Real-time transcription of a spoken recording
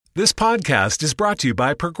This podcast is brought to you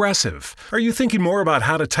by Progressive. Are you thinking more about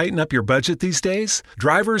how to tighten up your budget these days?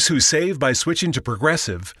 Drivers who save by switching to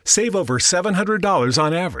Progressive save over $700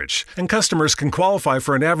 on average, and customers can qualify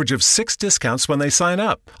for an average of 6 discounts when they sign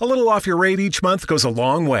up. A little off your rate each month goes a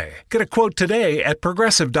long way. Get a quote today at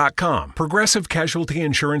Progressive.com. Progressive Casualty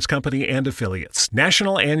Insurance Company and Affiliates.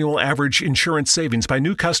 National annual average insurance savings by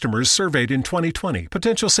new customers surveyed in 2020.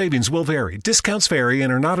 Potential savings will vary. Discounts vary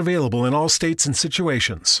and are not available in all states and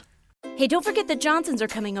situations. Hey, don't forget the Johnsons are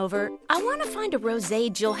coming over. I want to find a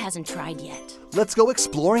rosé Jill hasn't tried yet. Let's go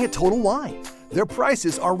exploring at Total Wine. Their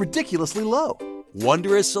prices are ridiculously low.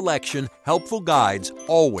 Wondrous selection, helpful guides,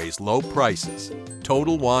 always low prices.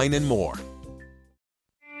 Total Wine and More.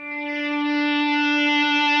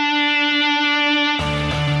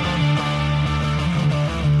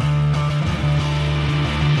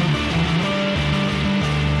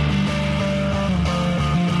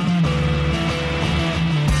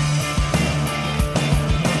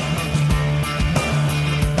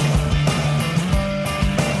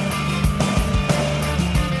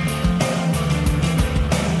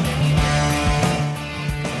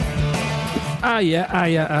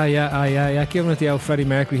 Yeah. Giving it the old Freddie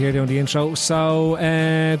Mercury here doing the intro. So,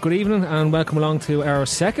 good evening and welcome along to our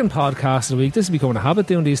second podcast of the week. This is becoming a habit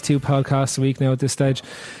doing these 2 podcasts a week now at this stage.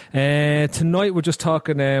 Tonight we're just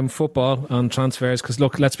talking football and transfers because,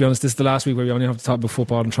 look, let's be honest, this is the last week where we only have to talk about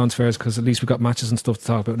football and transfers because at least we've got matches and stuff to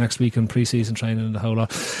talk about next week and pre-season training and the whole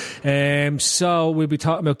lot. So we'll be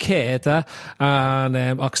talking about Keita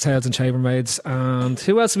and Oxtails and Chambermaids, and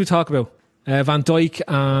who else will we talk about? Van Dijk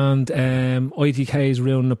and ITK's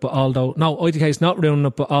ruining it, but Aldo... No, ITK's not ruining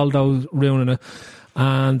it, but Aldo's ruining it.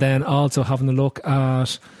 And then also having a look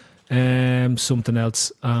at something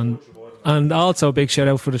else. And also a big shout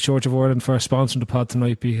out for the Church of Ireland for sponsoring the pod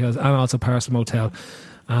tonight, and also Parcel Motel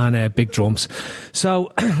and Big Drums.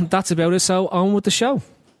 So that's about it. So on with the show.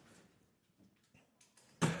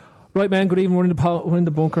 Right, man, good evening. We're in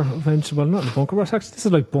the bunker eventually. Well, not in the bunker. This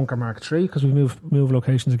is like Bunker Mark 3 because we move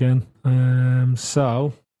locations again. Can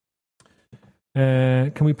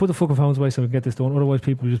we put the fucking phones away so we can get this done? Otherwise,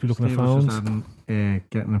 people will just be looking at phones. Just adding,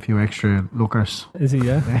 getting a few extra lookers. Is he,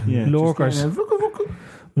 yeah? Yeah. Lurkers.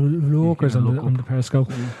 Lurkers on the Periscope.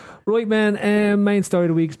 Yeah. Right, man, main story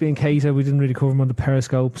of the week is being Keita. We didn't really cover him on the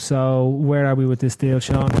Periscope. So where are we with this deal,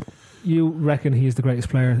 Sean? You reckon he's the greatest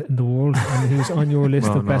player in the world and he's on your list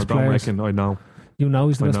of best players? I know. You know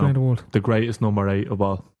he's the best player in the world? The greatest number 8 of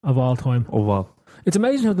all. Of all time? Of all. It's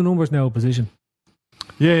amazing how the number's now a position.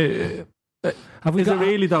 Yeah. Is it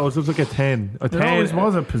really though? It looks like a 10. A 10 always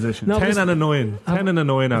was a position. 10 and a 9. 10 and a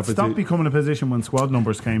 9 average. It stopped becoming a position when squad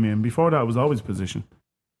numbers came in. Before that, it was always a position.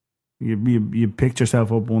 You picked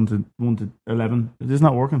yourself up 1 to 11. It is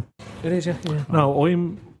not working. It is, yeah. No,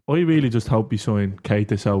 I really just hope we sign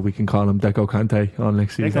Keita so we can call him Deco Kante on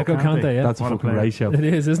next season. Deco Kante, yeah. That's a fucking ratio. It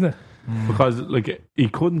is, isn't it? Because he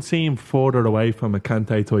couldn't seem further away from a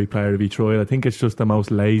Kante type player if he tried. I think it's just the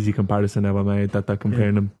most lazy comparison ever made that they're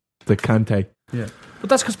comparing him to Kante. Yeah. But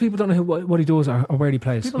that's because people don't know what he does or where he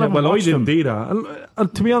plays. Well, I didn't do that.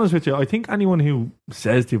 And to be honest with you, I think anyone who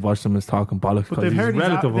says they've watched him is talking bollocks. But they've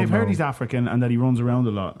heard he's African and that he runs around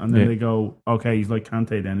a lot, and then they go, "Okay, he's like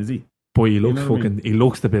Kante." Then is he? But he looks he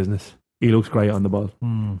looks the business. He looks great on the ball.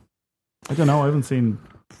 I don't know. I haven't seen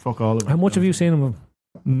fuck all of it. How much have you seen him?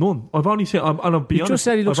 None. I've only seen. You just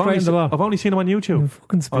said he looks great on the ball. I've only seen him on YouTube.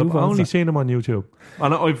 I've only seen him on YouTube,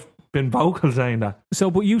 and I've been vocal saying that.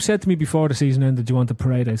 So, but you said to me before the season ended, you want the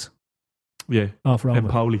Paredes. Yeah. Off Roma.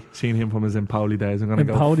 Empoli. Seen him from his Empoli days. I'm going to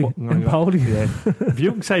go. Empoli. Yeah. If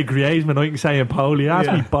you can say Griezmann, I can say Empoli.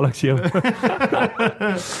 Ask me bollocks you.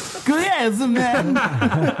 Griezmann.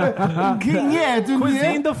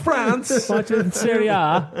 Cuisine de France. Watching Serie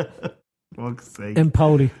A. Fuck's sake.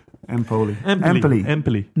 Empoli. Napoli.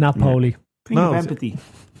 No, empathy.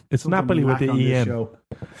 It's Napoli with the EM.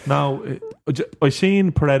 Now, I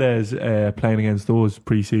seen Paredes playing against those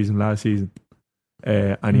pre-season last season.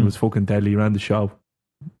 And he was fucking deadly. He ran the show,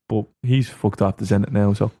 but he's fucked off the Zenit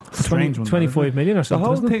now. So 25 million or something. The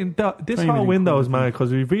whole thing, this whole window is mad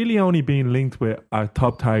because we've really only been linked with our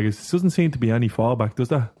top targets. There doesn't seem to be any fallback, does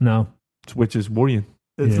there? No, which is worrying.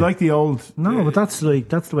 It's like the old. No, but that's the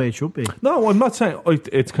way it should be. No, I'm not saying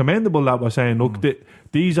it's commendable that we're saying, look,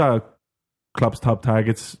 these are Klopp's top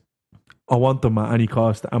targets. I want them at any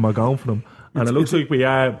cost, and we're going for them. And it looks like we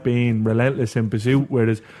are being relentless in pursuit,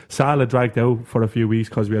 whereas Salah dragged out for a few weeks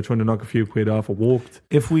because we are trying to knock a few quid off. It worked.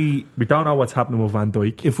 We don't know what's happening with Van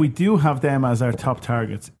Dijk. If we do have them as our top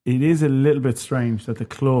targets, it is a little bit strange that the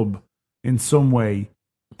club, in some way,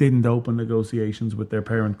 didn't open negotiations with their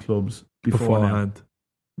parent clubs beforehand.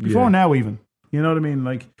 Before now, even. You know what I mean?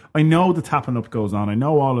 Like, I know the tapping up goes on. I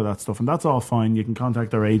know all of that stuff, and that's all fine. You can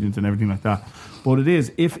contact their agent and everything like that. But it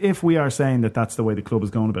is, if we are saying that that's the way the club is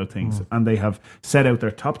going about things, and they have set out their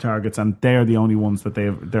top targets, and they're the only ones that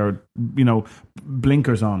they're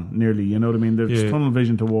blinkers on nearly. You know what I mean? There's tunnel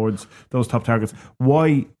vision towards those top targets.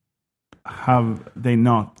 Why have they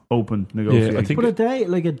not opened negotiations? But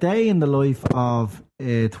a day in the life of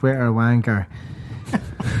a Twitter wanker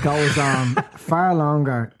goes on far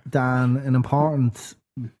longer than an important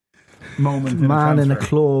moment man in a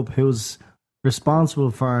club who's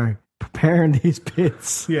responsible for preparing these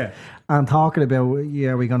bits and talking about,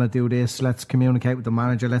 we're going to do this, let's communicate with the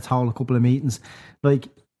manager, let's hold a couple of meetings. Like,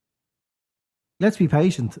 let's be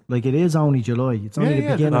patient. Like, it is only July. It's only the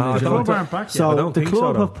beginning of July. So the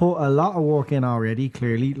club have put a lot of work in already,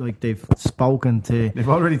 clearly. Like, they've spoken to... They've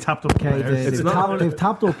already tapped up players. They've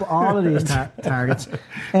tapped up all of these targets.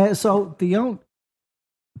 So the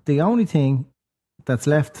only thing that's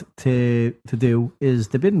left to do is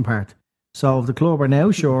the bidding part. So if the club are now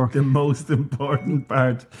sure... the most important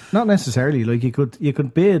part. Not necessarily. Like, you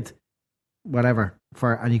could bid whatever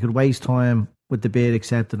and you could waste time with the bid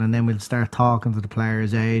accepted, and then we'll start talking to the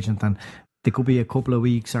player's agent, and there could be a couple of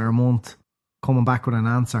weeks or a month coming back with an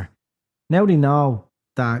answer. Now they know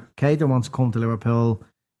that Keita wants to come to Liverpool,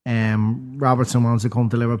 Robertson wants to come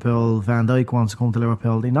to Liverpool, Van Dijk wants to come to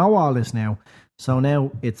Liverpool. They know all this now. So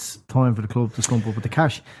now it's time for the club to scump up with the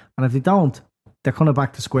cash. And if they don't, they're kind of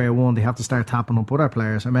back to square one. They have to start tapping up other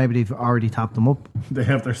players, or maybe they've already tapped them up. They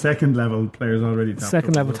have their second level players already tapped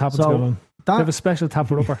second level tapping going. They have a special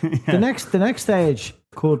tapper upper. The next stage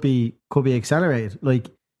could be accelerated. Like,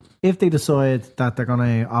 if they decide that they're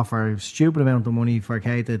going to offer a stupid amount of money for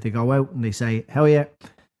Keita, they go out and they say, hell yeah,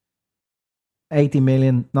 80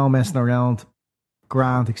 million, no messing around,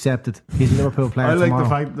 grand, accepted. He's a Liverpool player. I like tomorrow. the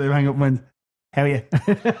fact that they hang up and went, hell yeah.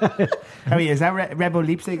 Hell yeah, is that Red Bull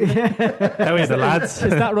Leipzig? Hell yeah, the lads.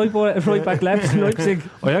 Is that right back left Leipzig?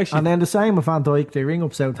 And then the same with Van Dijk. They ring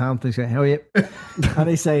up Southampton and say, hell yeah. And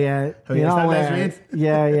they say,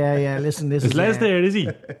 listen, this is Les there, is he?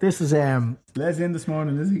 This is Les in this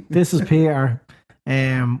morning, is he? This is Peter.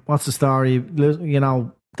 What's the story? You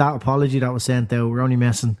know, that apology that was sent out, we're only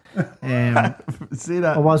messing. See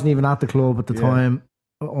that? I wasn't even at the club at the time.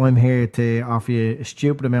 I'm here to offer you a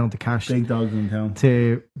stupid amount of cash. Big dogs in town.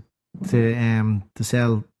 To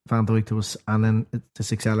sell Van Dijk to us, and then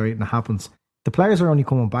it's accelerating. It happens. The players are only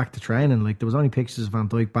coming back to training. Like, there was only pictures of Van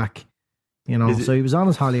Dijk back, so he was on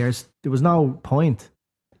his holidays. There was no point.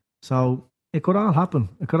 So it could all happen.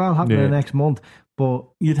 It could all happen in the next month. But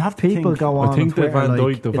you'd have to people go on. I think Twitter, the Van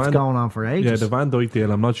Dijk, it's going on for ages. Yeah, the Van Dijk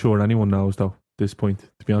deal. I'm not sure anyone knows though at this point.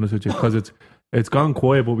 To be honest with you, because it's gone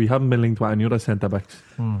quiet, but we haven't been linked with any other centre backs.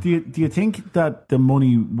 Do you think that the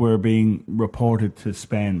money we're being reported to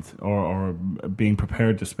spend or being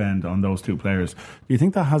prepared to spend on those two players, do you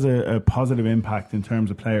think that has a positive impact in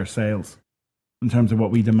terms of player sales, in terms of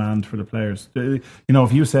what we demand for the players?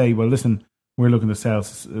 If you say, well, listen, we're looking to sell.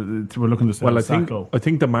 Well, I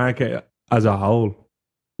think the market as a whole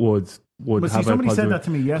would have somebody a positive. said that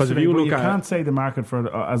to me yesterday. You can't say the market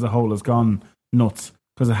for as a whole has gone nuts,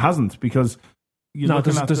 because it hasn't. Because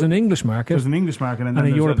there's an English market. There's an English market and a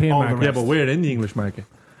European market. Yeah, but we're in the English market.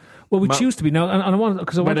 Well, we choose to be now, and I want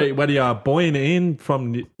because whether you're buying in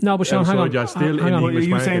from but Sean, hang on, you're still in the English market. Are you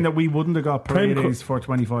market. saying that we wouldn't have got Paredes for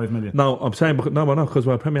 25 million? No, I'm saying we're not, because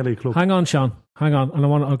we're a Premier League club. Hang on, Sean. Hang on, and I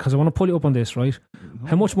want to pull you up on this, right?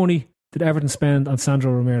 How much money did Everton spend on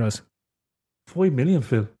Sandro Ramirez? 5 million,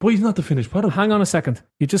 Phil. But he's not the finished product. Hang on a second.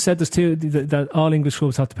 You just said this too, that all English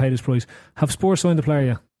clubs have to pay this price. Have Spurs signed the player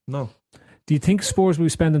yet? No. Do you think Spurs will be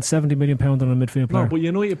spending £70 million on a midfield player? No, but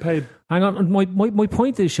you know you paid. Hang on. My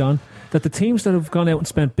point is, Sean, that the teams that have gone out and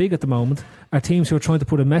spent big at the moment are teams who are trying to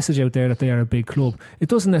put a message out there that they are a big club. It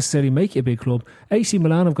doesn't necessarily make you a big club. AC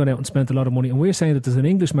Milan have gone out and spent a lot of money, and we're saying that there's an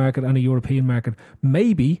English market and a European market.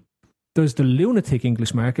 Maybe there's the lunatic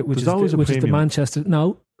English market, which is the Manchester.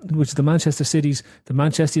 No. Which is the Manchester Cities, the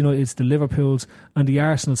Manchester Uniteds, the Liverpools, and the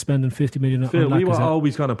Arsenal spending 50 million. Phil, we were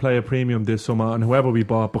always going to play a premium this summer, and whoever we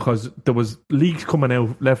bought, because there was leaks coming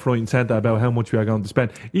out left, right, and centre about how much we are going to spend.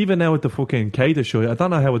 Even now at the fucking Keita show, I don't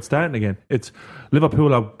know how it's starting again. It's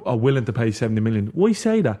Liverpool are willing to pay 70 million. Why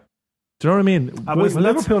say that? Do you know what I mean?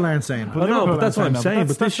 Liverpool aren't saying. I know, but that's what I'm saying.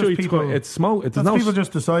 But this show, it's smoke. It's people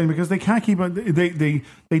just deciding because they can't keep it.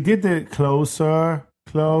 They did the closer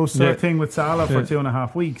thing with Salah for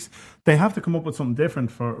 2.5 weeks. They have to come up with something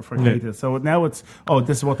different for Keita. So now it's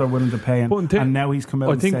this is what they're willing to pay, and now he's come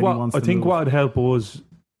out and said he wants to move. What would help us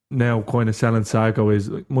now kind of selling Sarko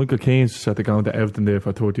is Michael Keane's set to go into Everton there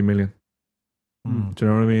for 30 million. Do you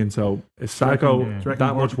know what I mean? So is Sacco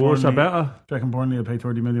that much worse or better? Do you reckon Burnley will pay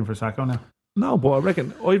 30 million for Sacco now? No, but I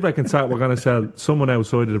reckon Sacco we're going to sell someone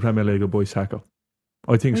outside of the Premier League will buy Sacco.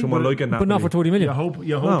 I think someone like Napoli. But not for 30 million. You hope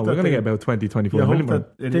no, we're going to get about 20-25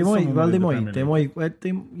 million. They might.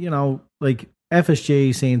 You know, like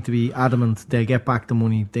FSG seem to be adamant they get back the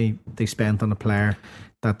money they spent on a player,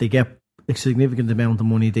 that they get a significant amount of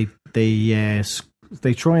money. They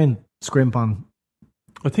try and scrimp on.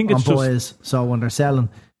 I think it's boys. So when they're selling,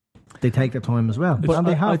 they take their time as well. But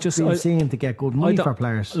they have been seen to get good money for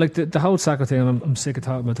players. Like the whole Sacco thing, I'm sick of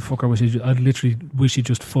talking about the fucker. I literally wish he'd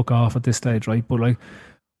just fuck off at this stage, right? But like,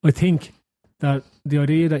 I think that the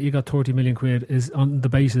idea that you got 30 million quid is on the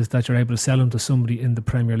basis that you're able to sell him to somebody in the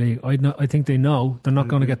Premier League. I think they know they're not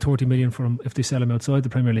going to get 30 million for him if they sell him outside the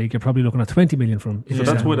Premier League. You're probably looking at 20 million for him. So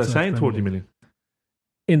that's why they're saying 30 million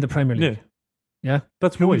in the Premier League. Yeah.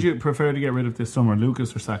 That's who would you prefer to get rid of this summer,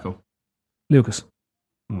 Lucas or Sacco? Lucas.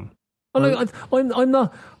 Well, I'm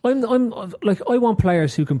like, I want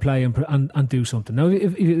players who can play and do something. Now,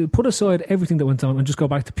 if you put aside everything that went on and just go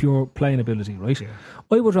back to pure playing ability, right? Yeah.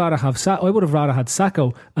 I would have rather had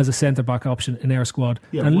Sacco as a centre back option in our squad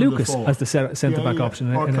than Lucas as the centre back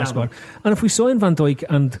option in our squad. And if we sign Van Dijk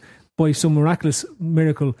and by some miraculous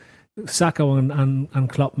miracle, Sacco and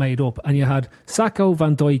Klopp made up, and you had Sacco,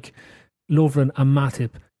 Van Dijk, Lovren and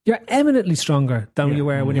Matip, you're eminently stronger than you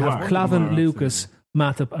were when you have Clavin, Lucas,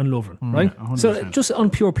 Matip and Lovren, right? 100%. So just on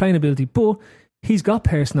pure playing ability, but he's got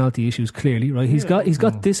personality issues clearly, right? He's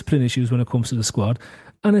got discipline issues when it comes to the squad,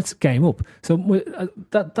 and it's game up. So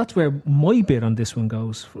that's where my bit on this one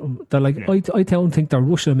goes. I don't think they're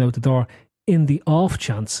rushing him out the door in the off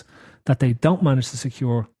chance that they don't manage to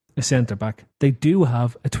secure a centre back. They do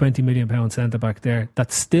have a £20 million centre back there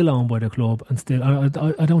that's still owned by the club, and still I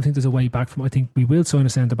don't think there's a way back from. I think we will sign a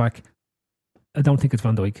centre back. I don't think it's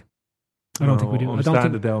Van Dijk. I don't think we do. I'm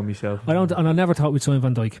standing down myself. And I never thought we'd sign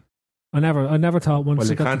Van Dijk. I never thought once. Well,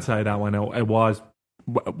 you can't say that one out. It was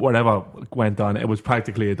whatever went on. It was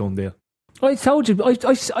practically a done deal. I told you.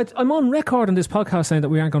 I'm on record on this podcast saying that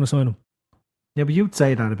we aren't going to sign him. Yeah, but you'd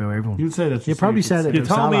say that about everyone. You'd say that. You probably said it. You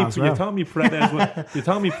told me Paredes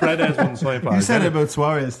wouldn't sign for. You said it about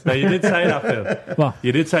Suarez. No, you did say that, Phil. What?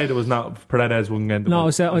 You did say there was not Paredes wouldn't get. No,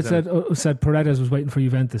 I said Paredes was waiting for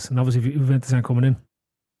Juventus, and obviously Juventus aren't coming in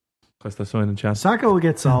because they're signing chance. Sacco will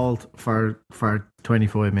get sold for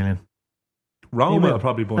 25 million. Roma will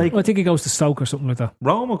probably buy him. I think he goes to Stoke or something like that.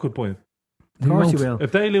 Roma could buy him. Of course he will.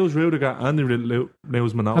 If they lose Rudiger and they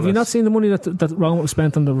lose Manolas. Have you not seen the money that Roma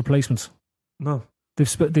spent on the replacements? No.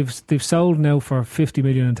 They've sold now for 50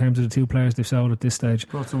 million in terms of the two players they've sold at this stage.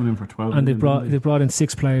 Brought someone in for 12 and million. they've brought in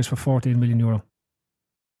 6 players for 14 million euro.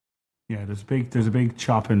 Yeah, there's a big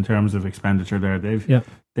chop in terms of expenditure there.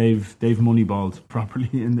 They've moneyballed properly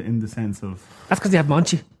in the sense of that's because they have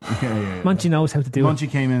Monchi. Yeah. Monchi knows how to do it.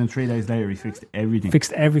 Monchi came in and 3 days later he fixed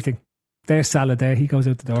everything. There's Salah there. He goes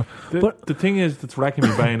out the door. But the thing is that's racking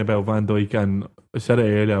me brain about Van Dijk, and I said it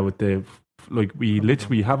earlier with the. Like, we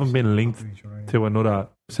literally haven't been linked to another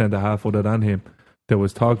centre half other than him. There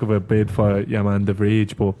was talk of a bid for Yaman De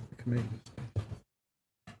Vrij, but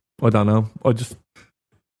I don't know. Other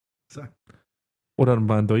than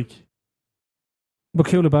Van Dijk. But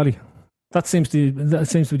Koulibaly. That seems to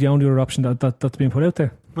be the only other option that's being put out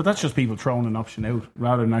there. But that's just people throwing an option out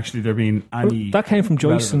rather than actually there being any. That came from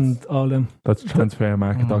Joyce and all them. That's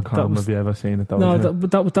transfermarket.com. Have you ever seen it?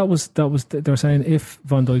 That was they were saying if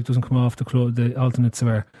Van Dijk doesn't come off the club, the alternates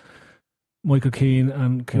were Michael Keane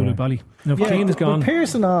and Koulibaly. Now, if Keane is gone,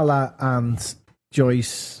 Pearson, all that, and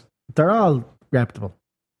Joyce, they're all reputable,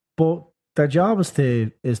 but their job is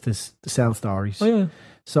to sell stories. Oh yeah.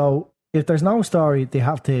 So if there's no story, they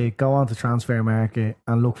have to go on to transfer market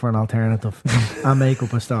and look for an alternative and make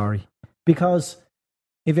up a story. Because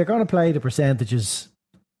if you're going to play the percentages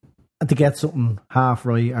and to get something half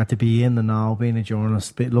right or to be in the know, being a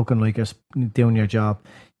journalist, looking like you're doing your job,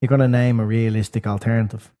 you're going to name a realistic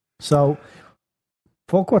alternative. So,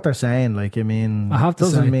 fuck what they're saying. Like, I mean, it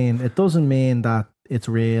doesn't mean that it's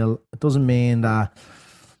real. It doesn't mean that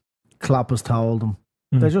Klopp has told them.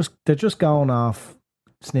 They're just going off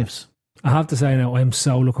sniffs. I have to say now, I'm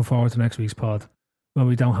so looking forward to next week's pod when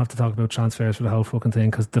we don't have to talk about transfers for the whole fucking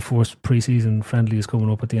thing, because the first pre-season friendly is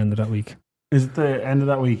coming up at the end of that week. Is it the end of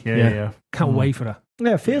that week? Yeah. Can't wait for that.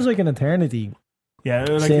 Yeah, it feels like an eternity.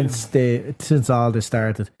 Yeah, since all this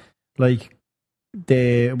started. Like,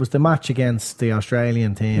 it was the match against the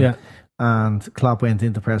Australian team, and Klopp went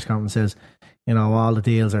into press conference and says, you know, all the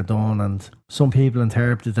deals are done, and some people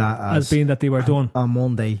interpreted that as being that they were done. On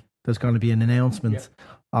Monday, there's going to be an announcement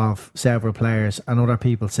of several players, and other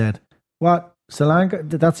people said, what, Sri Lanka,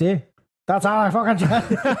 that's it? That's all I fucking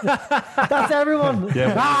That's everyone.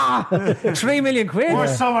 Yeah. 3 million quid.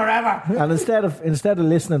 Worst summer ever. And instead of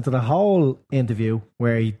listening to the whole interview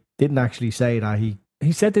where he didn't actually say that,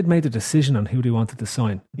 He said they'd made a decision on who they wanted to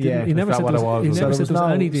sign. Yeah. He never Is said that there what was, it was? he never said there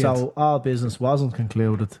was any deals. So all business wasn't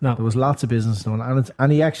concluded. No. There was lots of business done,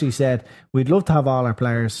 and he actually said we'd love to have all our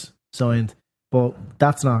players signed, but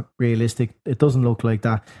that's not realistic. It doesn't look like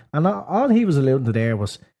that. And all he was alluding to there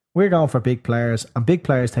was we're going for big players, and big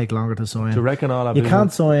players take longer to sign. Do you reckon all that You business-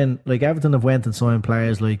 can't sign like Everton have went and signed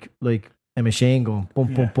players like a machine gun,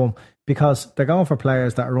 bump, because they're going for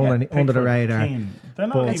players that are running under the radar. They're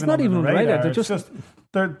not But- even It's not under even the radar, radar. they're It's just-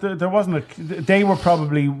 there wasn't they were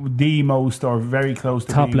probably the most or very close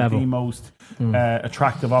to Top being level. the most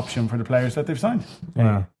attractive option for the players that they've signed.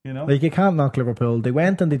 Yeah. You know, Like you can't knock Liverpool. They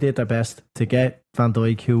went and they did their best to get Van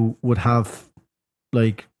Dijk, who would have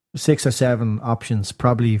like 6 or 7 options,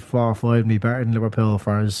 probably 4 or 5 would be better than Liverpool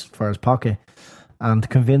for his pocket, and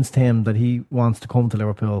convinced him that he wants to come to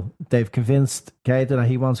Liverpool. They've convinced Keita that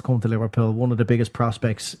he wants to come to Liverpool, one of the biggest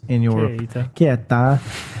prospects in Europe. Keita.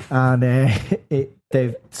 And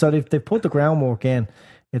they've put the groundwork in.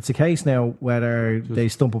 It's a case now whether they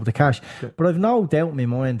stump up the cash. But I've no doubt in my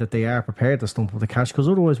mind that they are prepared to stump up the cash, because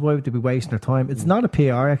otherwise why would they be wasting their time? It's not a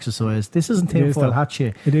PR exercise. This isn't tinfoil hat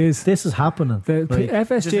shit. It is. This is happening. The Like, this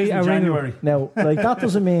FSG isn't Arena. January. now, like that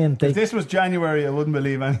doesn't mean If this was January, I wouldn't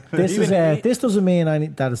believe anything. this doesn't mean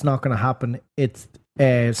that it's not going to happen. It's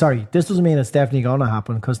this doesn't mean it's definitely going to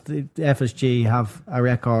happen, because the FSG have a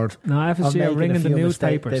record. No, of FSG are making a ringing the few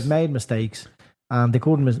newspapers. They've made mistakes, and they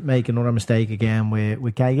couldn't make another mistake again with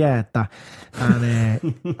Keita,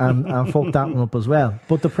 and fuck that one up as well.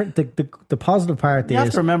 But the positive part You have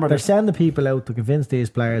is to remember they're that- sending people out to convince these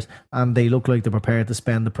players, and they look like they're prepared to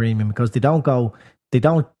spend the premium, because they don't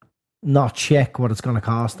not check what it's going to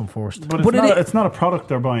cost them first. But it's not a product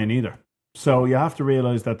they're buying either. So you have to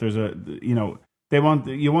realise that there's you want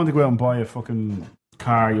to go out and buy a fucking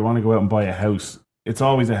car, you want to go out and buy a house. It's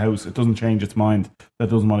always a house. It doesn't change its mind that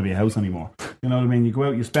it doesn't want to be a house anymore. You know what I mean? You go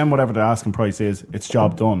out, you spend whatever the asking price is, it's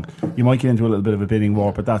job done. You might get into a little bit of a bidding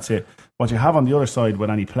war, but that's it. What you have on the other side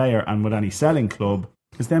with any player and with any selling club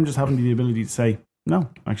is them just having the ability to say, no,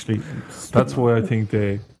 actually. That's why I think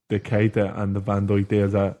the Keita and the Van Dijk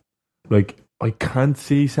deals are, like, I can't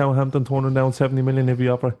see Southampton turning down 70 million if we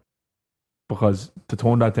offer it. Because to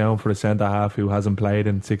turn that down for a centre half who hasn't played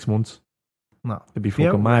in 6 months, No, it'd be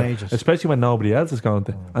fucking mad. outrageous. Especially when nobody else is going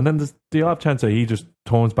to. And then there's the off chance that he just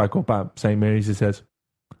turns back up at St. Mary's and says,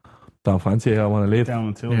 don't fancy it, I want to leave. Down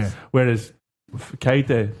until Whereas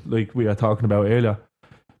Keita, like we were talking about earlier,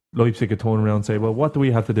 Leipzig could turn around and say, well, what do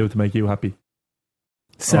we have to do to make you happy?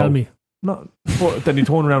 Sell me. No. But then you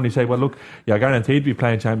turn around and you say, well, look, you're guaranteed to be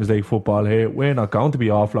playing Champions League football here. We're not going to be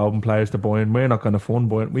offloading players to Bayern. We're not going to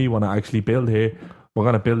fund Bayern. We want to actually build here. We're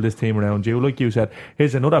going to build this team around you. Like you said,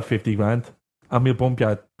 here's another 50 grand and we'll bump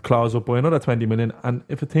your clause up by another 20 million. And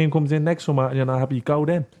if a team comes in next summer and you're not happy, go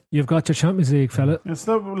then. You've got your Champions League, fella. It's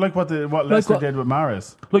not like what Leicester did with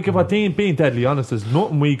Mahrez. Like, if we're being deadly honest, there's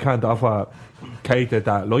nothing we can't offer Keita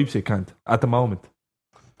that Leipzig can't at the moment.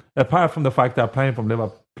 Apart from the fact that playing for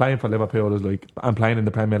Liverpool is like, and playing in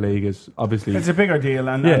the Premier League is obviously, it's a bigger deal,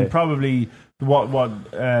 and probably what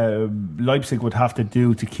Leipzig would have to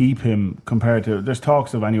do to keep him, compared to, there's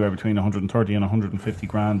talks of anywhere between 130 and 150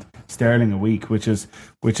 grand sterling a week, which is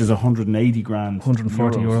 180 grand,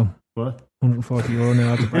 140 euros. euro. What? 140 euro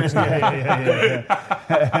now after Brexit.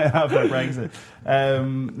 yeah. After Brexit.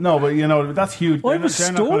 No, but you know, that's huge. I was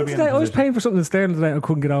stunned today. I was paying for something in sterling today. I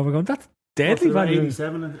couldn't get over. Going, that's deadly value.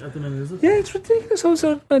 87 at the minute, is it? Yeah, it's ridiculous. I was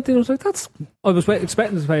like, I was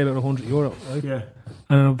expecting to pay about €100, right? Yeah.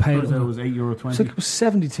 And I paid. It was €8.20. It's like it was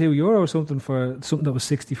 €72 or something for something that was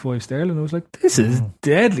 65 sterling. I was like, this is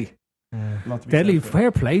deadly. Deadly.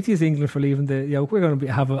 Fair play to England for leaving the. Yeah, we're going to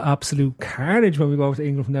have an absolute carnage when we go over to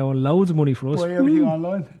England from now on. Loads of money for us. Buy everything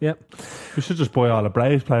online. Yeah. we should just buy all the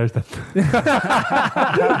Braves players then.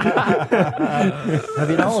 Have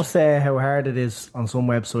you noticed how hard it is on some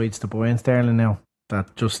websites to buy in sterling now?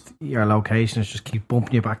 That just your locations just keep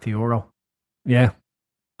bumping you back to euro. Yeah.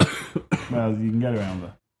 Well, you can get around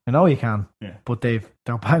that. I know you can, Yeah. but they're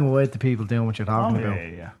bang wide to people doing what you're talking about.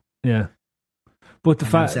 Yeah. But the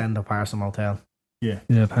And fact. send up Paris Motel. Yeah.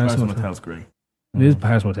 Yeah, Paris Paris Motel. Motel's great. It is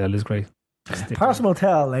Paris Motel is great. Parcel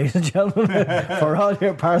Motel, ladies and gentlemen, for all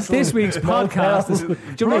your parcels. This week's podcast is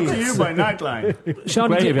Brought to you by Nightline. Sean,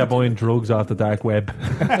 Great if you're buying drugs off the dark web.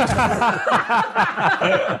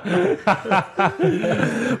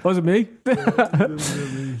 was it me?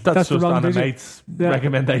 That's the just wrong on a digit. mate's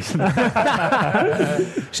recommendation.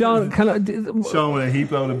 Sean, Sean with a heap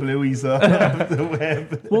load of blueies off the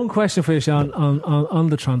web. one question for you, Sean, on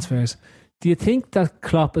the transfers. Do you think that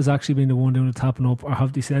Klopp has actually been the one doing the tapping up, or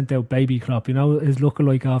have they sent out baby Klopp? You know, his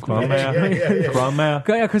lookalike after. Grandma.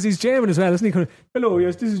 Yeah, because he's German as well, isn't he? Kind of, hello,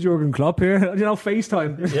 yes, this is Jurgen Klopp here. You know,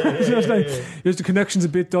 FaceTime. Yes, the connection's a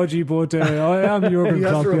bit dodgy, but I am Jurgen He has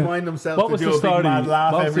Klopp. to remind himself What to was do the a big story? mad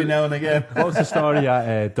laugh What was every the- now and again. What was the story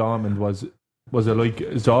at Dortmund? Was it like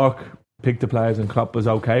Zorc picked the players and Klopp was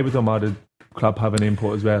okay with them, or did Klopp have an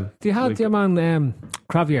input as well? They had Like- their man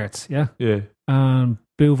Kraviertz, yeah, Yeah. and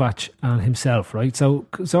Buvac and himself, right? So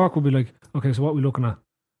Zorc would be like, okay, so what are we looking at?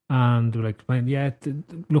 And they're like,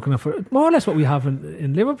 looking at for more or less what we have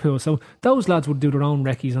in Liverpool. So those lads would do their own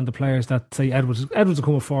recce's on the players that say Edwards would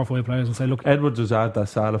come with 4 or 5 players and say, look, Edwards was at that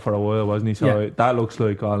Salah for a while, wasn't he? So that looks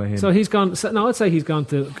like all of him. so he's gone. So, no, I'd say he's gone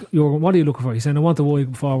to Jurgen. What are you looking for? He's saying, I want the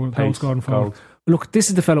wide forward, goal Pace, scoring forward. goals. Look, this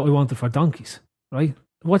is the fellow I wanted for donkeys, right?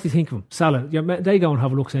 What do you think of him? Salah, they go and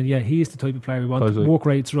have a look saying, yeah, he is the type of player we want. Because, like, Work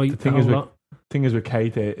rates right. The thing is with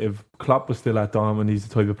Keita, if Klopp was still at Dortmund, he's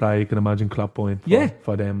the type of player you can imagine Klopp buying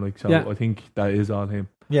for them. Like, so I think that is all him.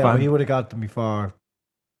 Yeah, but he would have got them before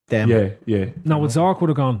them. Yeah. No, with Zorc would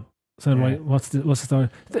have gone. So right, what's the story?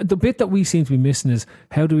 The bit that we seem to be missing is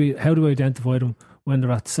how do we identify them when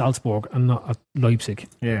they're at Salzburg and not at Leipzig?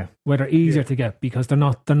 Yeah, where they're easier to get because they're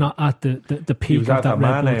not at the peak He was of at that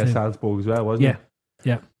Red Mane Bull at team. Salzburg as well, wasn't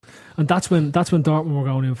Yeah, and that's when Dortmund were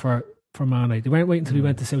going in for Mane. They weren't waiting until he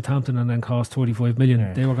went to Southampton and then cost 25 million.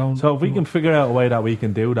 Yeah. They were going. So if we can figure out a way that we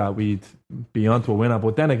can do that, we'd be onto a winner.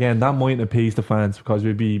 But then again, that mightn't appease the fans because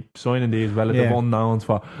we'd be signing these relative unknowns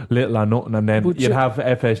for little or nothing, and then you'd have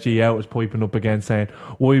FSG out as piping up again saying,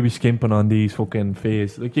 "Why are we skimping on these fucking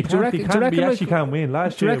fees?" Like you can't win.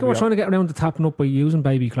 Last do you year, reckon we're trying to get around the tapping up by using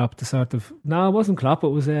Baby Klopp to sort of? No, it wasn't Klopp. It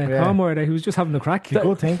was Cormor. He was just having a crack.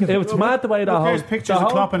 good thinking. It was mad the way that There's pictures of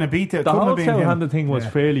Klopp and a beat out. The Couldn't whole have been him. Southampton thing was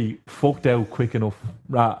fairly fucked out quick enough.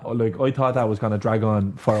 Right, like I thought that was going to drag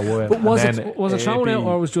on for a while. But was And it then shown out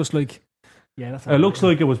or was just like? Yeah, that's it looks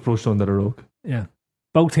like it was brushed under the rug. Yeah.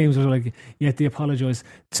 Both teams were like, yeah, they apologise.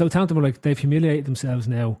 Southampton were like, they've humiliated themselves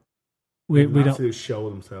now. We don't show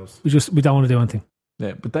themselves. we don't want to do anything.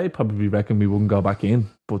 Yeah, but they probably reckon we wouldn't go back in.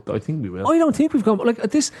 But I think we will. I don't think we've gone like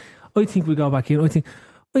at this. I think we go back in.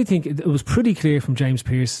 I think it was pretty clear from James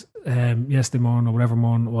Pearce yesterday morning or whatever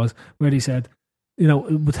morning it was, where he said, you know,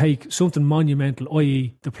 it would take something monumental,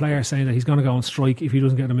 i.e., the player saying that he's going to go on strike if he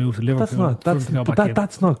doesn't get a move to Liverpool. That's not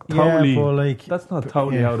totally. but like, That's not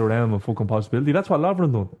totally out of the realm of fucking possibility. That's what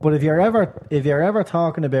Lovren done. But if you're ever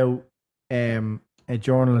talking about a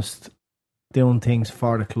journalist doing things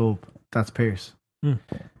for the club, that's Pearce.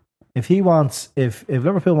 If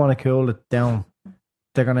Liverpool want to cool it down,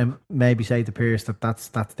 they're gonna maybe say to Pearce that's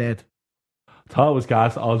dead. Thought it was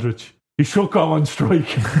gas Aldrich. He should go on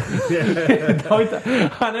strike.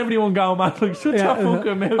 And everyone going mad like shut your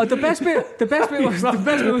fucking mouth. The best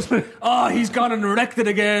bit was oh, he's gone and wrecked it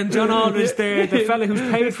again. John Aldridge there, the fella who's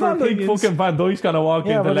paid for I think opinions. fucking Van Dijk's gonna walk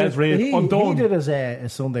into Les Reed. I'm He done. did his a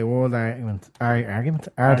Sunday World article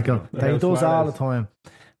that he does all the time,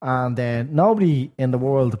 and nobody in the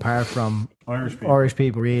world apart from Irish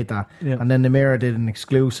people read that. Yeah. And then the Mirror did an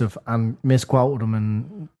exclusive and misquoted him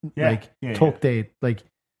and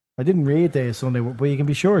I didn't read the Sunday, but you can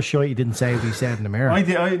be sure he didn't say what he said in the Mirror. I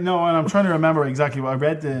did. And I'm trying to remember exactly what I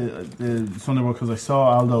read the Sunday World because I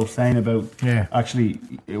saw Aldo saying about. Actually,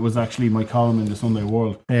 it was actually my column in the Sunday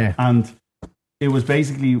World. Yeah, and it was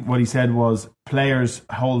basically what he said was players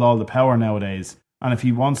hold all the power nowadays, and if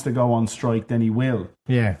he wants to go on strike, then he will.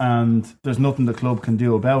 Yeah, and there's nothing the club can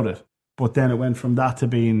do about it. But then it went from that to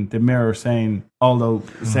being the Mirror saying, Aldo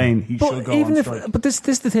saying he should go on strike. But this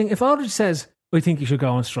is the thing. If Aldridge says, I think he should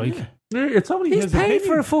go on strike. Yeah, it's only He's his paid opinion.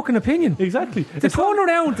 for a fucking opinion. Exactly. To turn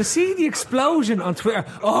around to see the explosion on Twitter.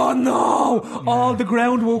 Oh no! All the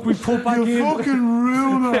groundwork we put back in. Fucking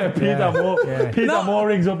ruiner. Peter Moore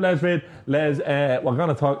rings up Les Reed. Les, we're going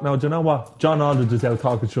to talk now. Do you know what? John Aldridge is out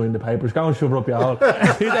talking through in the papers. Go and shove her up your hole.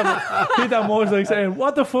 Peter Moore's like saying,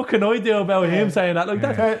 what the fuck can I do about him saying that? Like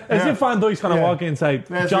that, as if Van Dijk's going to walk in and say,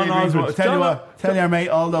 John Aldridge. Tell your mate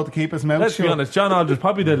Aldo to keep his mouth Let's shut. be honest, John Aldridge is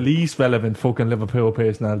probably the least relevant fucking Liverpool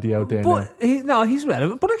personality out there. there. But he's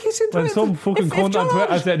relevant. But like, he's When interested. some fucking If cunt on George-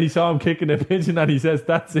 Twitter said he saw him kicking a pigeon and he says,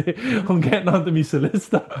 "That's it, I'm getting onto me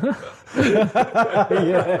solicitor."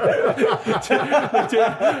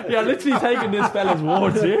 Yeah, literally taking this fella's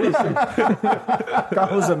word seriously. That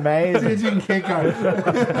was amazing. Pigeon kicker.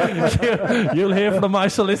 You'll hear from my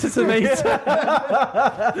solicitor, mate.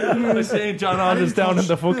 I'm seeing John Hodges down in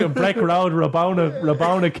the fucking Black Road,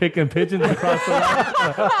 Rabona kicking pigeons across the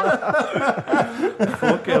road.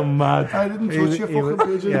 Fucking mad. I didn't touch your fucking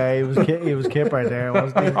pigeon. Yeah, he was kipper there,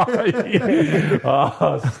 wasn't he?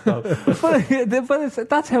 Oh, stop.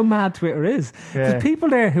 That's how mad Twitter is. Yeah. There's people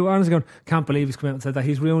there who are honestly going, can't believe he's come out and said that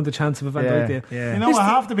he's ruined the chance of a Van Dijk deal. Yeah. You know what?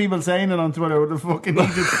 Half the people saying it on Twitter were the fucking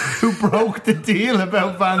idiots who broke the deal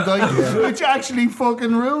about Van Dijk, which actually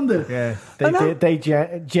fucking ruined it. Yeah, they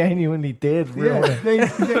genuinely did ruin it. They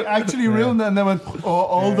actually ruined it, and they went, "Oh,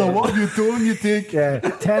 Aldo, what have you done? You think?" Yeah,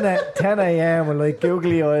 10 a.m. with like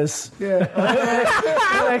googly eyes. Yeah.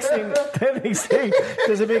 the next thing,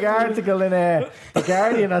 there's a big article in The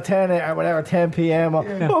Guardian at 10 p.m.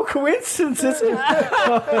 Oh, coincidence, is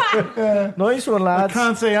it? Nice one, lads.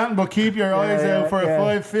 Can't say anything, but keep your eyes out for a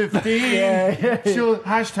 5:15.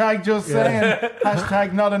 Hashtag just saying.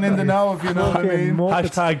 Hashtag not an in the know, if you know what I mean.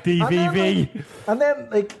 Hashtag DVV. And then,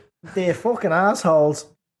 like, the fucking assholes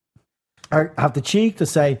have the cheek to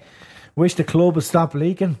say, wish the club would stop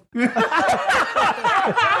leaking. To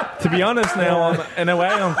be honest, now, in a way,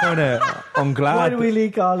 I'm glad. Why do we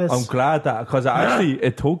leak all this? I'm glad that, because actually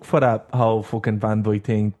it took for that whole fucking Van Dijk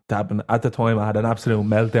thing to happen. At the time, I had an absolute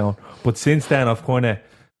meltdown. But since then, I've kind of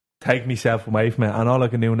taken myself away from it, and all I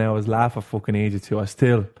can do now is laugh at fucking ages too. I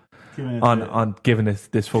still on giving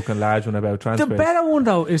this fucking large one about transfers. The better one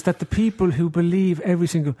though is that the people who believe every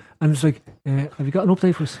single, and it's like, have you got an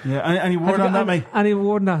update for us? Yeah, any word on that, mate? Any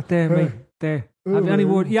word on that there, mate? There. Have you any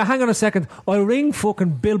word? Yeah, hang on a second. I'll ring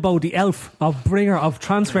fucking Bilbo the elf, bringer of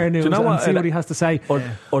transfer news, and see what he has to say. I'd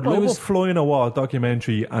love a fly in a wall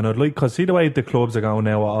documentary, and I'd like, because see the way the clubs are going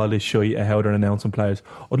now with all this shit of how they're announcing players,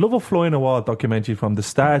 I'd love a fly in a wall documentary from the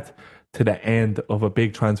start to the end of a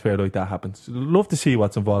big transfer like that happens. I'd love to see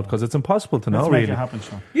what's involved, because it's impossible to know, really.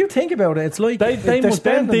 You think about it, it's like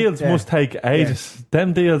them deals must take ages. Yeah.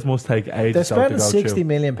 Them deals must take ages. They're spending £60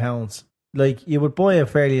 million. Like, you would buy a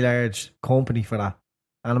fairly large company for that,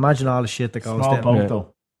 and imagine all the shit that goes down. Small boat,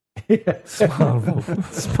 though. Small boat.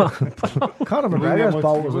 Conor McGregor's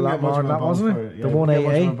boat was a lot more than that, wasn't it? The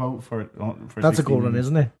 188. That's a good one,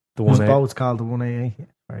 isn't it? His boat's called the 188.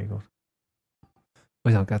 Very good.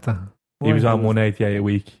 I don't get that. He was on 188 a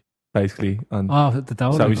week, basically. And the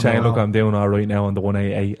down. so he's saying, look, I'm doing all right now on the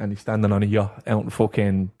 188, and he's standing on a yacht out in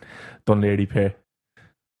fucking Dunleary Pier.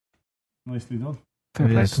 Nicely done.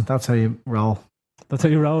 That's how you roll. That's how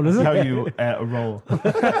you roll, is it? That's how you roll.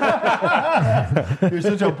 You're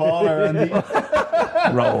such a baller, Andy.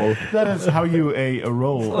 Roll. That is how you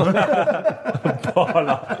roll.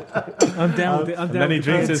 Baller. I'm down. And then he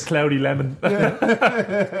drinks his cloudy lemon.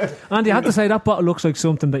 Andy, I have to say that bottle looks like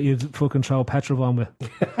something that you'd fucking throw a petrol bomb with.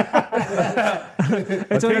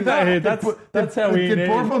 That's how Ian Did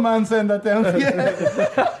Purple Man send that down for you?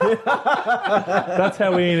 That's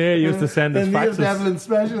how Ian here used to send his faxes. Devlin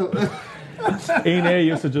special. Ian here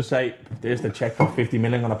used to just say, there's the check for 50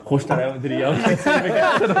 million, I'm going to push that out into the ocean.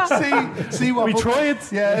 see what we try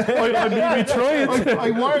it. Yeah. we try it. I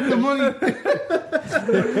wired the money.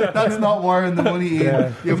 That's not wiring the money,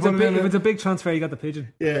 Ian. Yeah. If it's a big transfer, you got the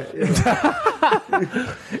pigeon. Yeah.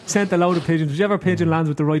 Sent a load of pigeons. Did you ever pigeon lands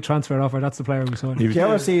with the right transfer offer? That's the player we saw. Do you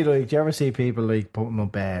ever see people like putting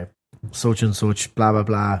up such and such blah blah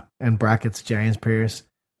blah in brackets James Pearce?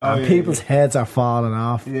 And people's heads are falling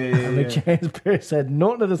off. And James Pearce said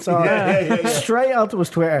nothing of the sort. Straight onto his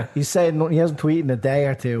Twitter. He said nothing. He hasn't tweeted in a day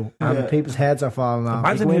or two. And people's heads are falling off.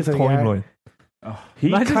 Imagine his timeline.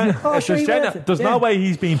 There's no way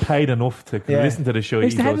he's being paid enough to listen to the show.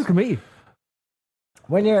 He's the head of the committee.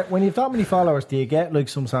 When you've that many followers, do you get like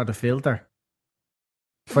some sort of filter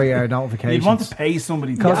for your notifications? You want to pay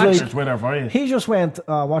somebody to answer Twitter for you. He just went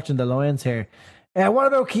watching the Lions here. What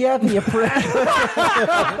about Chieti?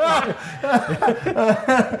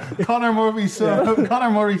 Conor Murray's son. Conor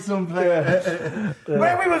Murray's son player.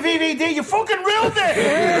 When we were VVD, you fucking ruined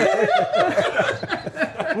it.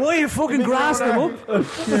 Why you fucking grassed them up?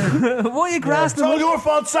 Why you grassed them up? It's all your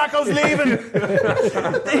fault. Sacco's leaving.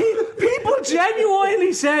 People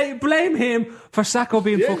genuinely blame him for Sacco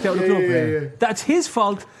being fucked out of the club. Yeah. That's his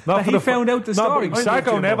fault that he found out the story.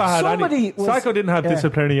 Sacco never had any. Sacco didn't have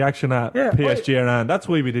disciplinary action at PSG, and that's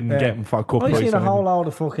why we didn't get him for a couple of I've seen a whole load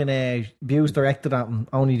of fucking abuse directed at him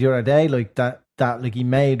only the other day, like that like he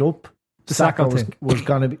made up the Sacco was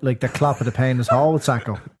going to be like the clap of the pain in his hole with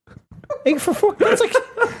Sacco. For fuck, that's like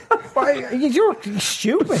you're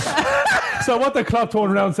stupid. So what the Klopp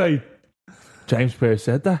turned around and say? James Pearce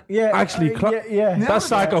said that. Yeah, actually, that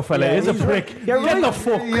psycho fella is a prick. You're Get right. the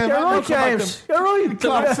fuck. You're right, James. You're right.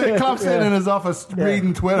 Klopp's sitting in his office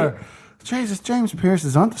reading Twitter. Jesus, James Pearce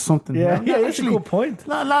is onto something. Yeah, here. that's a good point.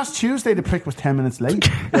 Last Tuesday, the prick was 10 minutes late.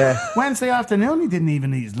 Wednesday afternoon, he didn't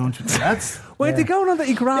even eat his lunch with the lads. Wait, they going on that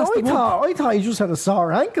he grasped him up? I thought he just had a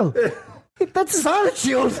sore ankle. That's his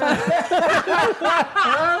attitude. What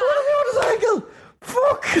his ankle?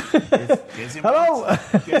 Fuck. Hello.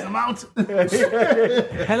 Get him out.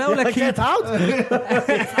 Hello, like Get out.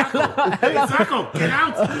 Get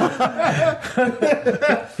out.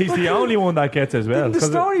 He's the only one that gets as well. Did the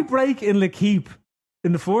story break in L'Equipe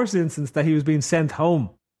in the first instance that he was being sent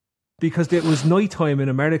home because it was night time in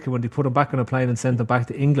America when they put him back on a plane and sent him back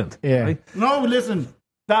to England? Yeah. Right? No, listen.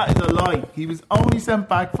 That is a lie. He was only sent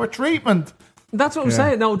back for treatment. That's what I'm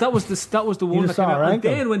saying. No, that was the one that came out. And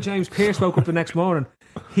then when James Pearce woke up the next morning,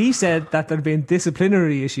 he said that there'd been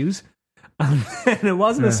disciplinary issues, and then it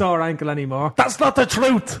wasn't a sore ankle anymore. That's not the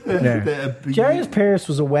truth. James Pearce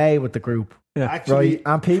was away with the group. Actually, right,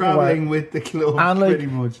 and people traveling were with the club, and like, pretty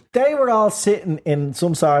much. They were all sitting in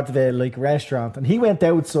some sort of a restaurant, and he went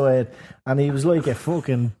outside, and he was like a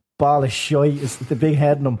fucking ball of shite, the big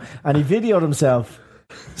head in him, and he videoed himself.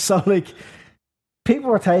 So people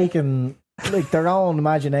were taking their own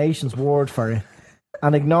imagination's word for it,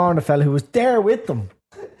 and ignoring the fella who was there with them.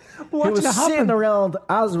 Who was sitting around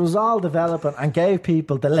as it was all developing and gave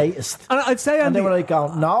people the latest. And I'd say, and they were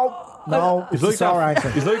going, no, it's like sore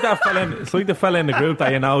ankle. He's like that fella. It's like the fella in the group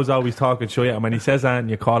that you know is always talking shit, and when he says that, and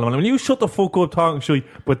you call him, and when you shut the fuck up talking shit,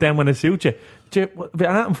 but then when it suits you,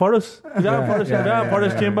 anything for us,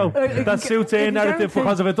 Jimbo. That suits a narrative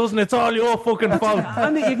because if it doesn't, it's all your fucking fault.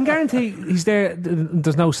 And you can guarantee he's there.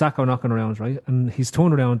 There's no Sacco knocking around, right? And he's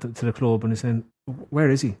turned around to the club and he's saying, "Where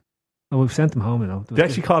is he?" Oh, we've sent him home, you know. They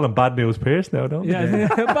actually call him Bad News Pierce now, don't they?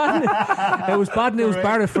 It was Bad News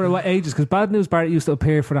Barrett for ages, because Bad News Barrett used to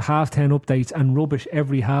appear for the 10:30 updates and rubbish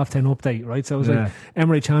every 10:30 update, right? So it was like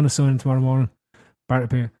Emery Chan is signing tomorrow morning. Barrett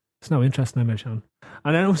appear. It's no interest in Emery Chan.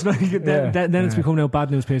 And then it was then it's become now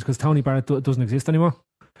Bad News Pierce because Tony Barrett doesn't exist anymore.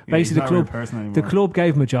 Basically, the club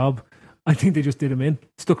gave him a job. I think they just did him in,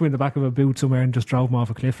 stuck him in the back of a boot somewhere and just drove him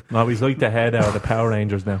off a cliff. No, he's like the head out of the Power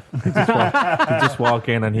Rangers now. They just walk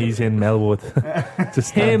in and he's in Melwood.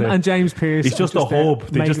 Just him and James Pearce. He's just a hub.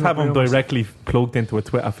 They just have him directly plugged into a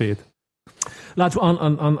Twitter feed. Lads,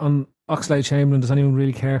 on Oxtails and Chamberlain, does anyone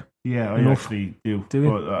really care? Yeah, I actually do. Do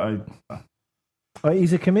you?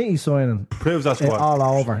 He's a committee signing. Improves our squad. All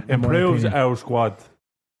over. Improves our squad.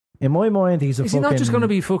 In my mind, he's a Is he not just going to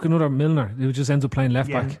be fucking another Milner who just ends up playing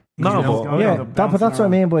left back? But that's what I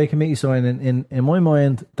mean by a committee signing. In my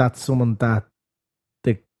mind, that's someone that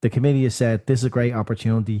the committee has said this is a great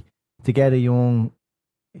opportunity to get a young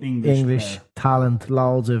English talent,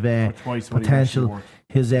 loads of potential.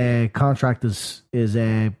 His contract is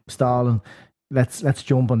stalling. Let's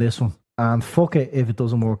jump on this one and fuck it if it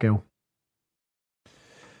doesn't work out.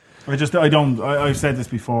 I've said this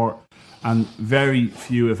before, and very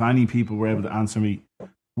few, if any, people were able to answer me.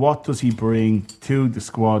 What does he bring to the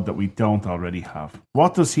squad that we don't already have?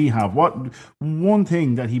 What does he have? What one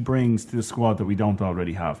thing that he brings to the squad that we don't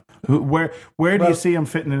already have? Where do you see him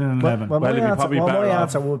fitting in an 11? My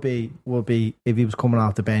answer would be if he was coming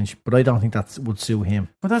off the bench, but I don't think that would suit him.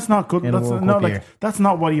 But that's not good. That's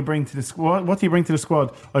not what you bring to the squad. What do you bring to the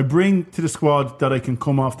squad? I bring to the squad that I can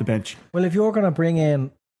come off the bench. Well, if you're going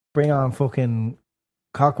to bring on fucking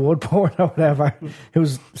Cock Woodbourne or whatever,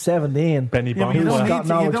 who's 17, Benny Bond, who's got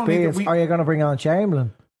no experience, are you going to bring on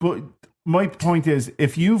Chamberlain? But my point is,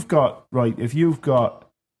 if you've got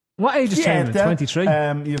what age is Chamberlain? 23.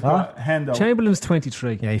 You've got Hendo. Chamberlain's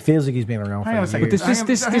 23. Yeah, he feels like he's been around for a second. But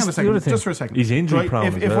this the other thing. Just for a second. He's injury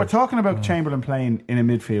prone. If we're talking about Chamberlain playing in a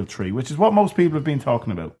midfield tree, which is what most people have been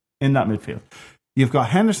talking about in that midfield, you've got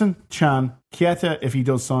Henderson, Chan, Keita, if he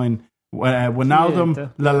does sign,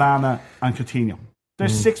 Wijnaldum, Lallana, and Coutinho.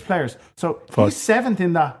 There's 6 players. So he's 7th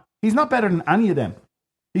in that. He's not better than any of them.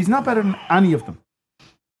 He's not better than any of them.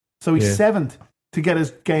 So he's 7th to get his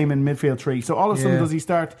game in midfield tree. So all of a sudden, does he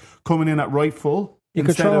start coming in at right full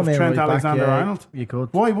instead of Trent Alexander-Arnold? You could.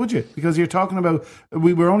 Why would you? Because you're talking about...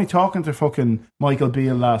 We were only talking to fucking Michael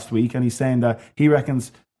Beale last week, and he's saying that he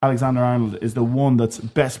reckons Alexander-Arnold is the one that's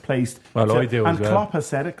best placed. Well, I do and as well. Klopp has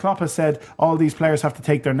said it. Klopp has said all these players have to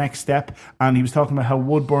take their next step, and he was talking about how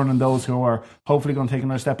Woodburn and those who are hopefully going to take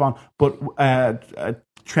another step on. But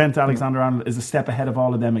Trent Alexander-Arnold is a step ahead of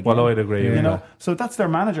all of them again. Well, I'd agree. You know, so that's their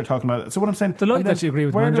manager talking about it. So what I'm saying, Delighted that you agree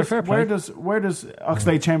with manager. Fair play. Where does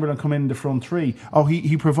Oxlade-Chamberlain come in the front three? Oh,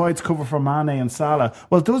 he provides cover for Mane and Salah.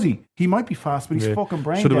 Well, does he? He might be fast, but he's fucking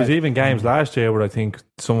brain dead. So there was even games last year where I think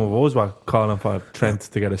some of us were calling for Trent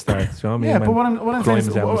to get a start. You know what I mean? Yeah, but what I'm saying is,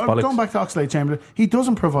 going back to Oxlade-Chamberlain, he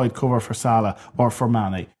doesn't provide cover for Salah or for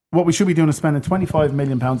Mane. What we should be doing is spending £25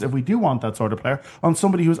 million, if we do want that sort of player, on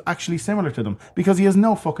somebody who's actually similar to them, because he has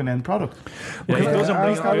no fucking end product. Yeah, he doesn't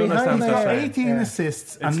He's got 18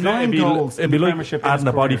 assists and 9 goals in the Premiership. Adding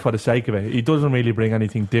a body for the sake of it. He doesn't really bring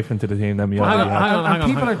anything different to the team than we already have.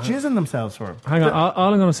 And people are jizzing themselves for him. Hang on,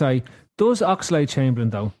 all I'm going to say, does Oxlade-Chamberlain,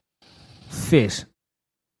 though, fit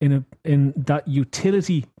in that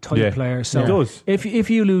utility type player? So he does. If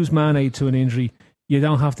you lose Mane to an injury, you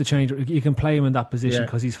don't have to change it. You can play him in that position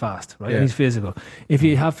because he's fast, right? And he's physical. If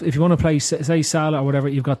you want to play, say Salah or whatever,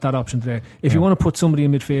 you've got that option there. If you want to put somebody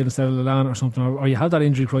in midfield instead of Lallana or something, or you have that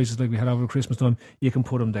injury crisis like we had over Christmas time, you can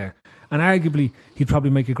put him there. And arguably, he'd probably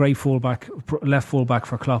make a great left fullback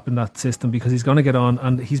for Klopp in that system, because he's going to get on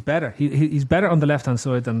and he's better. He's better on the left hand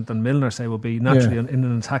side than Milner, say, will be naturally in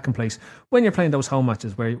an attacking place when you're playing those home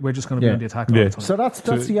matches where we're just going to be on the attack all the time. So that's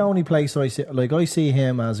the only place I see. Like, I see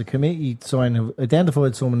him as a committee sign who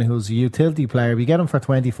identified someone who's a utility player. We get him for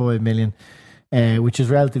 25 million, which is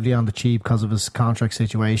relatively on the cheap because of his contract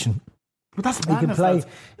situation. But that's madness.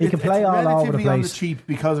 He can play all over the place. On the cheap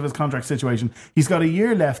because of his contract situation. He's got a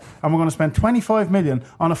year left, and we're going to spend 25 million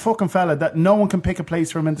on a fucking fella that no one can pick a place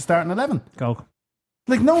for him in the starting 11. Go.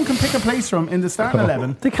 Like, no one can pick a place for him in the starting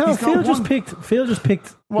 11. They can't. Phil just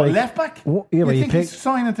picked. What, like, left back? Yeah, you think he's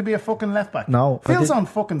signing to be a fucking left back? No. Phil's on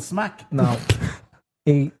fucking smack. No.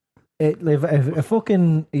 A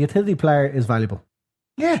fucking utility player is valuable.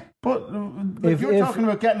 Yeah, but if you're talking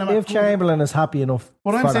about getting him at Chamberlain is happy enough.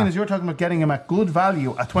 What I'm saying is you're talking about getting him at good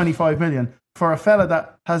value at 25 million for a fella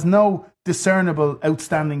that has no discernible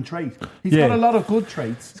outstanding trait. He's got a lot of good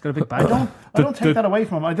traits. He's got a big back. I don't take that away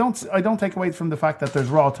from him. I don't take away from the fact that there's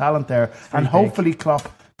raw talent there, and hopefully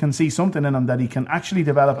Klopp can see something in him that he can actually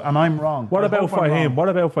develop, and I'm wrong. What about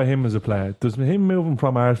for him as a player? Does him moving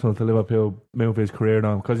from Arsenal to Liverpool move his career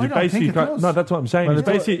down? Because that's what I'm saying.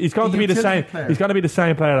 He's going to be the same. He's going to be the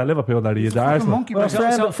same player at Liverpool that he is at Arsenal. Well,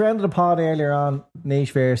 a friend of the pod earlier on, Nish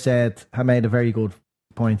Fair made a very good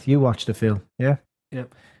point. You watched the film, yeah?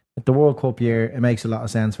 Yep. At the World Cup year, it makes a lot of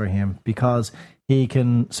sense for him because he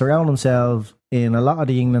can surround himself in a lot of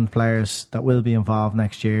the England players that will be involved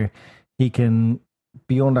next year. He can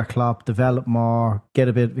be under Klopp, develop more, get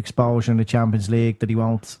a bit of exposure in the Champions League that he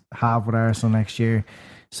won't have with Arsenal next year.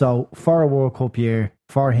 So for a World Cup year,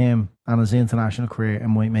 for him and his international career, it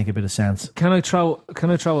might make a bit of sense. Can I throw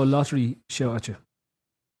a lottery show at you?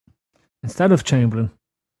 Instead of Chamberlain,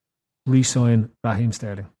 re-sign Raheem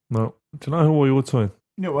Sterling. No. Do you know who I would sign?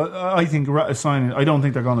 Yeah, well, I think signing. I don't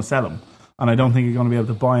think they're going to sell him, and I don't think you're going to be able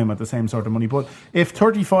to buy him at the same sort of money. But if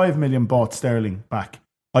 35 million bought Sterling back,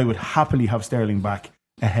 I would happily have Sterling back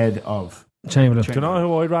ahead of Chamberlain. Do you know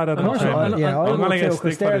who I'd rather than Chamberlain? I'm going to get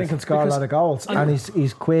stick Sterling can score a lot of goals, and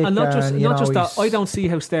he's quick. And not just that, I don't see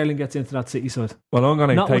how Sterling gets into that City side. Well, I'm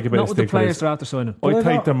going to take a bit of stick for this. Not with the players they're after signing. I'd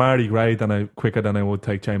take Damari Gray quicker than I would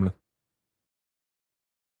take Chamberlain.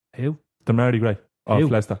 Who? Damari Gray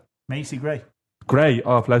off Leicester. Macy Gray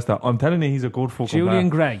off Leicester. I'm telling you, he's a good fucking Julian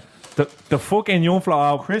player. Gray. The fucking young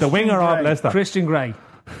fella, the winger off Leicester. Christian Gray.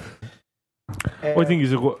 I think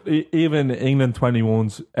he's a good. Even England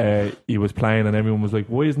 21s, he was playing, and everyone was like,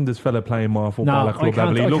 "Why isn't this fella playing more football at club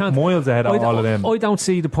level?" He looked miles ahead of all of them. I don't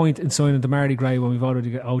see the point in signing Damari Gray when we've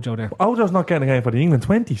already got Ojo there. Ojo's not getting a game for the England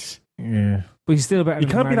 20s. Yeah, but he's still better. He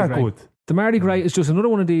can't be that good. Damari Gray is just another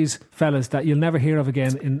one of these fellas that you'll never hear of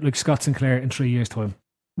again in like Scott Sinclair in 3 years' time.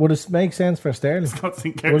 Would it make sense for Sterling? Scott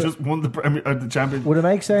Sinclair just won the Champions. Would it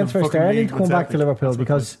make sense for Sterling to come back to Liverpool?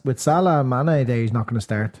 Because with Salah and Mane there, he's not going to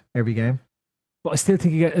start every game. But I still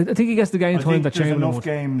think he gets the game time that Chamberlain enough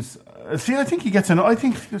games. See, I think he gets enough. I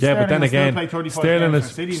think but then again,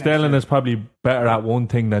 Sterling is probably better at one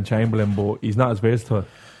thing than Chamberlain, but he's not as versatile.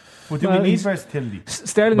 Well, do we need versatility?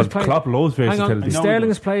 Sterling has played. Klopp loves versatility. Sterling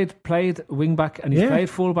has played wing back and he's played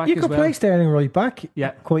full back as well. You could play Sterling right back,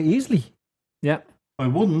 quite easily. Yeah. I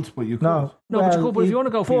wouldn't, but you could. No, but you could. But if you want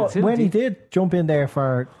to go for utility, when he did jump in there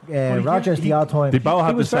for Rodgers the odd time, they both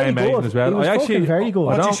have the same age as well. He was actually very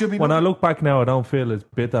good. When I look back now, I don't feel as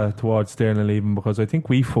bitter towards Sterling leaving because I think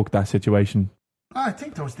we fucked that situation. I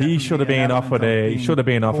think there was he should have been offered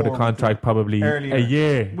a contract probably earlier. A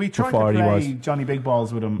year we tried before to play he was. Johnny Big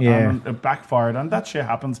Balls with him and it backfired, and that shit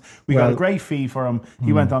happens. We got a great fee for him.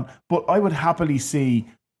 He went on, but I would happily see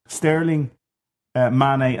Sterling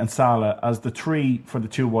Mane and Salah as the 3 for the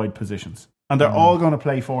 2 wide positions. And they're all going to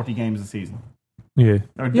play 40 games a season. Yeah.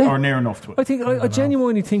 Or near enough to it. I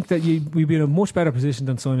genuinely think that we'd be in a much better position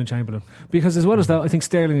than signing Chamberlain, because as well as that, I think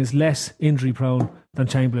Sterling is less injury prone than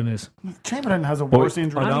Chamberlain is. Chamberlain has a worse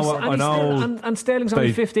injury. I know. And Sterling's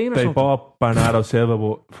only 15 or they something. bought Bernardo Silva,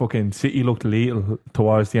 but fucking City looked little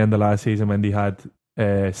towards the end of last season when they had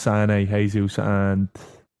Sané, Jesus and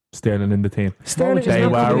Sterling in the team. They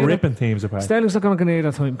were ripping teams apart. Sterling's not going to need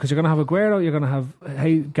that time, because you're going to have Aguero, you're going to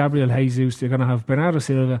have Gabriel Jesus, you're going to have Bernardo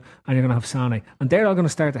Silva, and you're going to have Sané, and they're all going to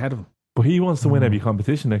start ahead of him. But he wants to win every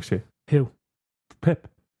competition next year. Who? Pep.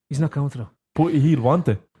 He's not going to, though. But he'll want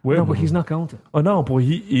it. No, but he's not going to. I know, but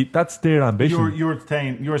he that's their ambition. You're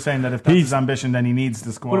saying that if that's his ambition, then he needs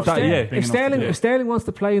the squad. If Sterling wants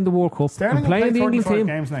to play in the World Cup and play in the England team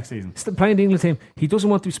games next season, playing the England team, he doesn't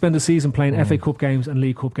want to spend the season playing FA Cup games and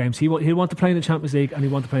League Cup games. He'll want to play in the Champions League, and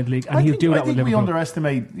he'll want to play in the league, and he'll do that with Liverpool. We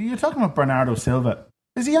underestimate. You're talking about Bernardo Silva.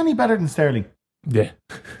 Is he any better than Sterling? Yeah.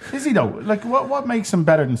 Is he though? Like what makes him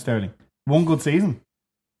better than Sterling? One good season.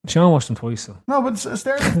 Sean watched him twice, so. No, but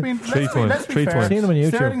Sterling's been three times. Seen him on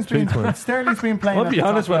YouTube. Sterling's been playing. I'll be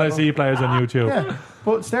honest when I see players on YouTube. Yeah,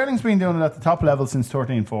 but Sterling's been doing it at the top level since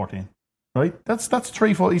 13-14. Right, that's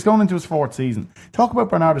 3-4. He's going into his 4th season. Talk about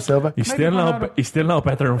Bernardo Silva. He's still not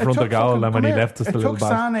better in front of goal than when he left us a little bit. It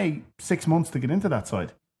took Sané 6 months to get into that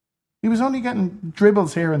side. He was only getting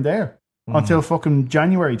dribbles here and there until fucking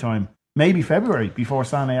January time, maybe February, before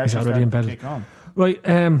Sané actually started to kick on. Right,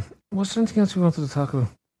 was there anything else we wanted to talk about?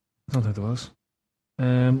 I don't think there was.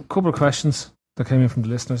 Couple of questions that came in from the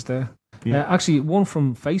listeners there. Yeah. Actually, one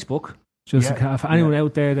from Facebook. Just for anyone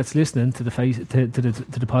out there that's listening to the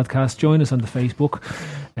podcast, join us on the Facebook.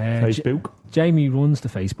 Facebook. Jamie runs the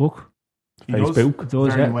Facebook. He does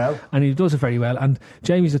very well. And he does it very well. And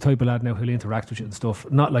Jamie's the type of lad now who'll interact with you and stuff.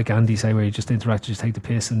 Not like Andy, say, where you just interact, just take the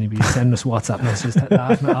piss and he'll be sending us WhatsApp messages,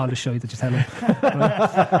 laughing at all the shit that you tell him.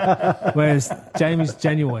 Right? Whereas Jamie's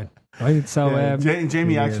genuine. Right, so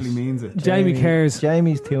Jamie actually means it. Jamie cares.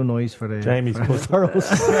 Jamie's too nice for the Jamie's for us.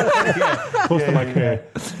 Customer care.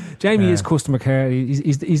 Jamie is customer care.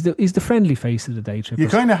 He's the friendly face of the day trippers. You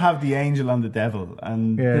kind of have the angel and the devil,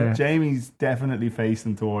 and Jamie's definitely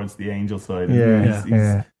facing towards the angel side.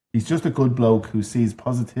 He's just a good bloke who sees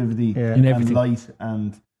positivity and light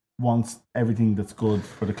and wants everything that's good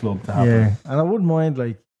for the club to happen. Yeah, and I wouldn't mind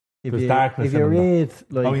if you read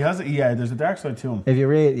he has it. Yeah, there's a dark side to him. If you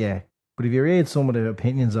read, but if you read some of the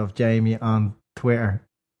opinions of Jamie on Twitter,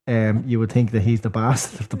 you would think that he's the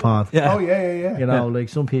bastard of the pod. Yeah. Oh yeah. You know, like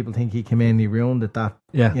some people think he came in, he ruined it. That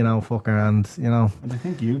you know, fucker, and you know, and I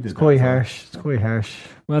think you did. It's quite harsh. It's quite harsh.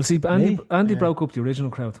 Well, see, Andy broke up the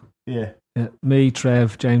original crowd. Yeah. Me,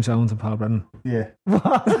 Trev, James Owens, and Paul Brennan. Yeah.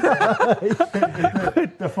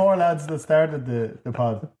 the 4 lads that started the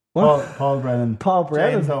pod. Paul Brennan.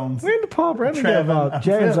 James Owens. Where did Paul Brennan get involved?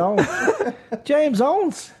 James Owens. James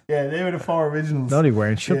Owens. Yeah, they were the 4 originals. No, they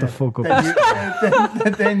weren't. Shut the fuck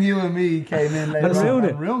up. Then you and me came in later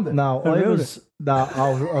and ruined it. No, I was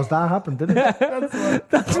that happened, didn't it?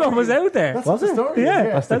 That's what was out there. That's the story.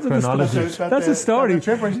 Yeah, that's the chronology. That's a story.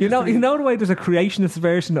 You know the way there's a creationist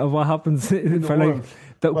version of what happens in the world.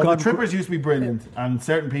 The Trippers used to be brilliant, and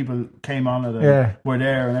certain people came on it and were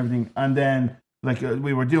there and everything, and then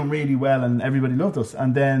we were doing really well and everybody loved us,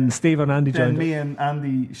 and then Steve and Andy joined. Then me and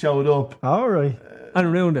Andy showed up. All right.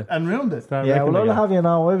 And ruined it. Yeah, well, I'll have you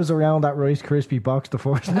know, I was around that Rice Krispie box the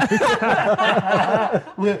first night.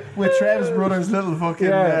 with Trev's brother's little fucking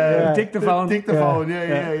dictaphone.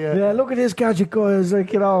 Yeah, look at this gadget, guys.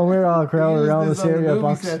 Like, you know, we're all crowded around the cereal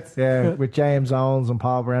box. Sets. Yeah, with James Owens and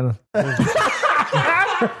Paul Brennan.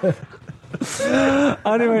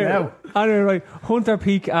 Anyway, right. Hunter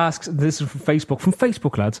Peak asks, this is from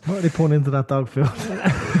Facebook, lads. What are they putting into that dog food?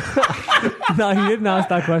 No, he didn't ask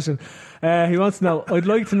that question. He wants to know, I'd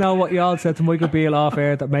like to know what y'all said to Michael Beale off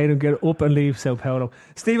air that made him get up and leave Sao Paulo.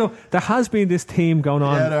 Stevo, there has been this theme going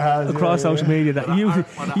on across social media that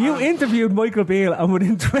you interviewed Michael Beale, and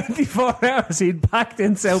within 24 hours he'd packed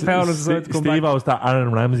in Sao Paulo to come back. Stevo's that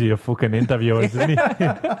Aaron Ramsey of fucking interviewers, isn't he?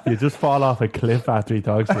 You just fall off a cliff after he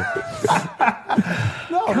talks to you.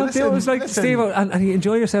 It was like, Stevo, and you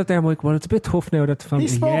enjoy yourself there, Mike. Well, it's a bit tough now that the family.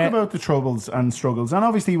 He spoke about the troubles and struggles, and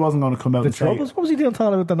obviously he wasn't going to come out and troubles. What was he doing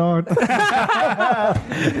talking about the North?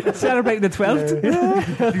 Celebrating the 12th.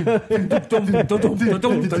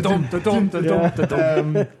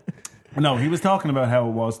 No, he was talking about how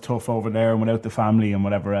it was tough over there and without the family and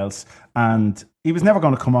whatever else. And he was never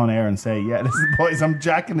going to come on air and say, yeah, listen, boys, I'm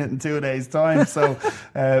jacking it in 2 days' time, so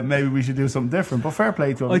maybe we should do something different. But fair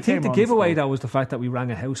play to him. I think the giveaway, though, was the fact that we rang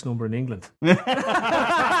a house number in England. He's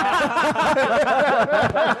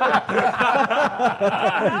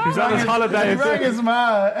on his holiday. He rang his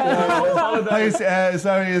ma.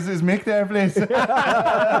 Sorry, is Mick there, please? He's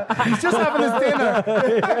just having his dinner.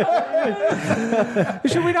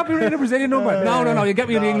 Should we not be ringing a Brazilian number? No, you get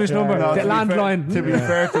me an English number. The landline. To be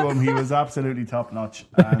fair to him, he was absolutely top notch.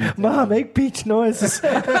 Ma, make beach noises.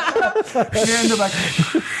 In the back.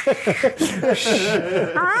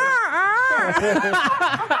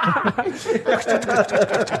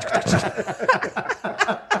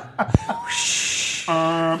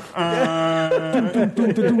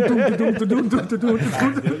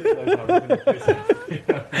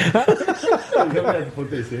 Put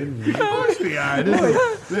this in. Of course we are.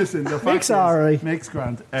 Listen, the fact Mick's alright. Mick's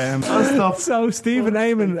grand. So Stephen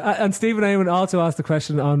Eamon also asked the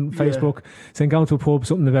question on Facebook, saying going to a pub,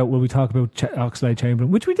 something about will we talk about Oxlade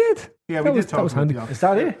Chamberlain, which we did. Yeah, we did talk about handy. Is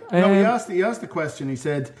that it? No, he asked the question. He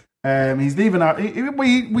said he's leaving.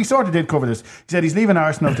 We sort of did cover this. He said he's leaving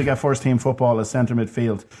Arsenal to get first team football as centre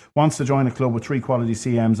midfield. Wants to join a club with 3 quality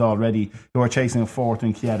CMs already who are chasing a fourth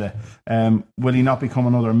in Chiesa. Will he not become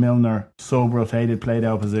another Milner sub-rotated played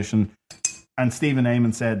out position? And Stephen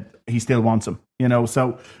Eamon said he still wants him. You know,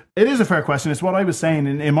 so it is a fair question. It's what I was saying.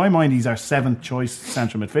 In my mind, he's our 7th choice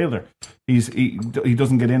central midfielder. He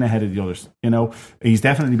doesn't get in ahead of the others. You know, he's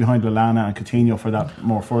definitely behind Lallana and Coutinho for that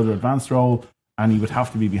more further advanced role, and he would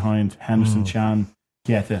have to be behind Henderson, Chan,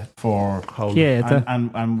 Keita for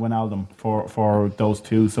and Wijnaldum for those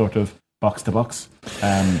 2 sort of box to box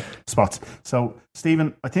spots. So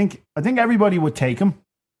Stephen, I think everybody would take him,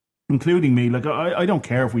 including me. Like I don't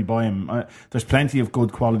care if we buy him. There's plenty of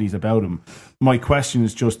good qualities about him. My question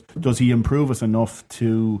is just, does he improve us enough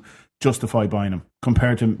to justify buying him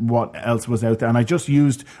compared to what else was out there? And I just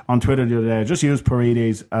used on Twitter the other day, I just used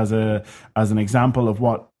Paredes as an example of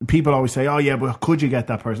what people always say, oh yeah, but could you get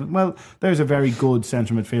that person? Well, there's a very good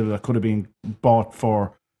centre midfielder that could have been bought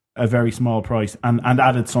for a very small price and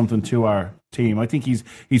added something to our team. I think he's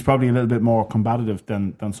probably a little bit more combative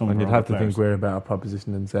than some of And our you'd have to players. think we're a better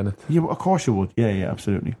proposition than Zenit. Yeah, of course you would. Yeah,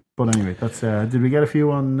 absolutely. But anyway, that's did we get a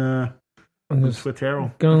few on Twitter?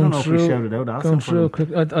 I don't know if we shouted out. Going through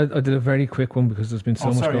quick, I did a very quick one because there's been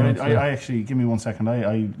so much going on. I actually, give me 1 second.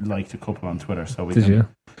 I liked a couple on Twitter, so we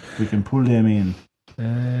can pull them in.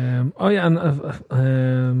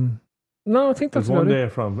 No, I think that's There's one about there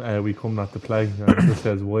it. from We Come Not to Play, and it just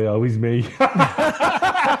says, why always me?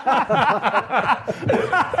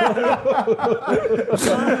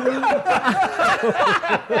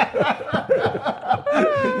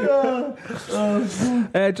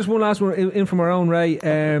 Just one last one in from our own Ray.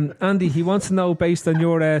 Andy, he wants to know, based on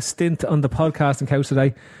your stint on the podcasting couch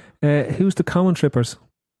today, who's the common trippers?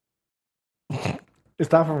 Is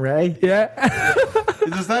that from Ray? Yeah.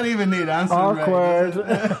 Does that even need answering? Awkward.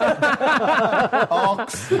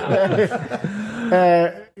 Ox.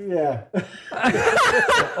 Yeah.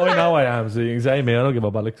 I know I am, so you can say me, I don't give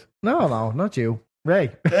a bollocks. No, not you. Ray.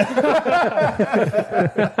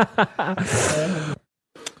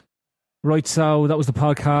 Right, so that was the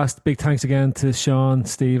podcast. Big thanks again to Sean,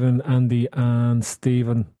 Stephen, Andy, and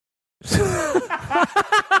Stephen. Yes,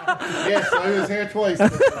 I was here twice.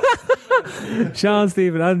 Sean,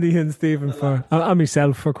 Stephen, Andy, and Stephen and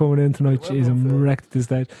myself for coming in tonight. Jeez, I'm wrecked at this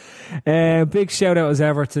stage. Big shout out as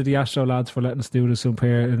ever to the Astro lads for letting us do this up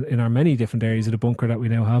here in our many different areas of the bunker that we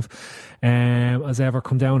now have. As ever,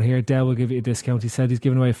 come down here. Dell will give you a discount. He said he's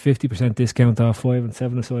giving away a 50% discount off 5 and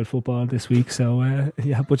 7-a-side football this week. So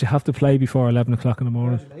yeah, but you have to play before 11 o'clock in the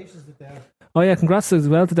morning. Congratulations to Dad. Oh yeah, congrats as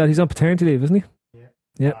well to Dad. He's on paternity leave, isn't he?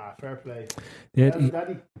 Yeah. Fair play. Yeah.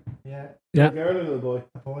 Daddy. Yeah. Girl or little boy?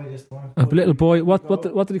 A boy this one. A little boy.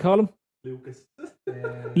 What did he call him? Lucas.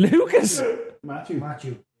 Lucas. Matthew.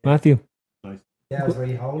 Matthew. Yeah, it was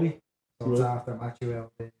very holy. So it's after Matthew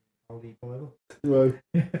out the Holy Bible. Right.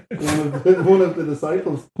 One of the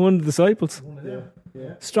disciples. One of the disciples.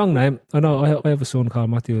 Yeah. Strong name. I know. I have a son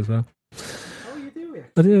called Matthew as well. Oh, you do, yeah.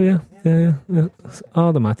 I do, yeah.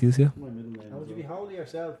 All the Matthews, yeah. How would you be holy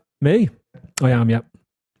yourself? Me? I am, yeah.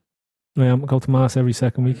 I am. I go to mass every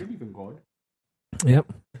second week.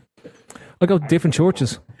 Yep. I go to different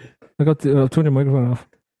churches. I got to turn your microphone off.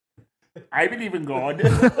 I believe in God.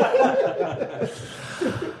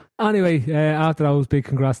 Anyway, after that was big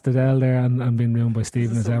congrats to Dell there and being ruined by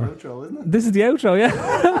Stephen as ever. Outro, isn't it? This is the outro,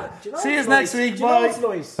 yeah? See you next week. Do you know Bye. what's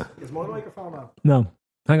nice? Is my microphone on? No.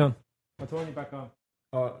 Hang on. I'll turn you back on.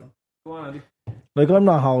 Go on, Andy. Like, I'm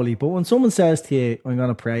not holy, but when someone says to you, I'm going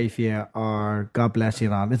to pray for you, or God bless you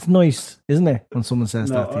and all, it's nice, isn't it, when someone says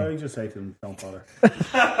that to you? I just say to them, don't bother.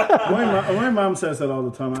 my mum says that all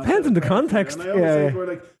the time. Depends on the context. And I always say to her,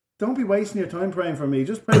 like, don't be wasting your time praying for me.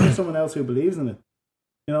 Just pray for someone else who believes in it.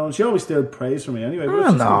 You know, and she always still prays for me anyway. But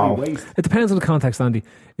it's just a waste. It depends on the context, Andy.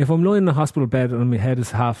 If I'm lying in a hospital bed and my head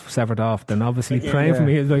is half severed off, then obviously praying for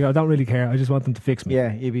me is like, I don't really care. I just want them to fix me.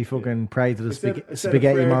 Yeah, you'd be fucking pray to the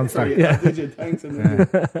spaghetti monster.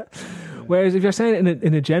 Whereas if you're saying it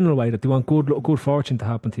in a general way that they want good fortune to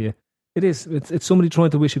happen to you, it's somebody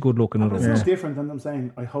trying to wish you good luck. In other words, it's no different than them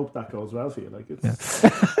saying, I hope that goes well for you. Like it's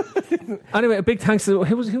Anyway, a big thanks to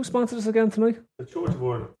who sponsored us again tonight? The Church of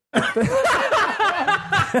Ireland.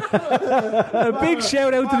 A big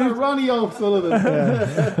shout out to Ronnie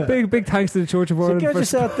O'Sullivan. Big thanks to the Church of Ireland. Get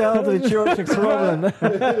yourself down to the Church of Ireland.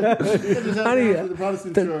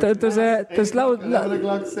 There's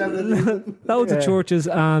loads of churches,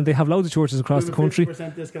 and they have loads of churches across the country.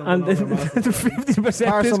 And the 50%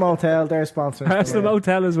 Parsons Motel, they're sponsoring. Parsons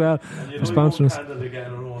Motel as well. Sponsoring us.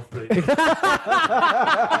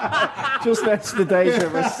 Just mention the day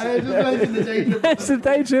trippers. Mention the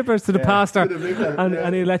day trippers to the pastor,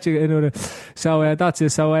 and he'll let you know. So that's it.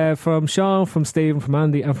 So from Sean, from Steve, from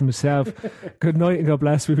Andy, and from myself, good night and God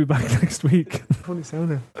bless. We'll be back next week. Funny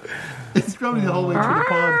sounding. It's probably the whole way through the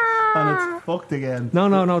pod, and it's fucked again.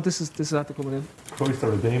 No. This is after coming in. Christ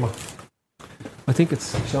the Redeemer. I think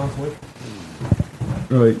it's Sean's mic.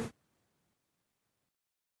 Right.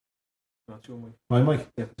 Not your mic. My mic.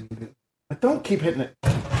 Yeah. I don't keep hitting it.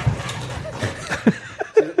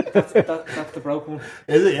 That's the broken one.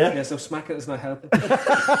 Is it? Yeah. Yeah. So smack it is not helping.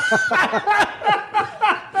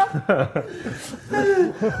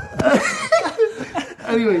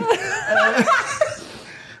 Anyway.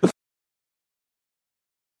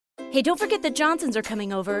 Hey, don't forget the Johnsons are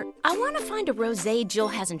coming over. I want to find a rosé Jill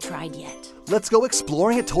hasn't tried yet. Let's go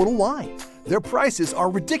exploring at Total Wine. Their prices are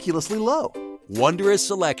ridiculously low. Wondrous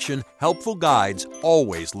selection, helpful guides,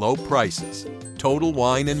 always low prices. Total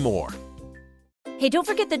Wine and more. Hey, don't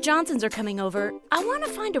forget the Johnsons are coming over. I want to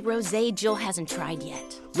find a rosé Jill hasn't tried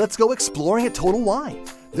yet. Let's go exploring at Total Wine.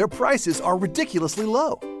 Their prices are ridiculously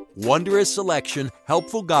low. Wondrous selection,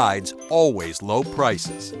 helpful guides, always low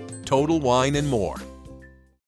prices. Total Wine and more.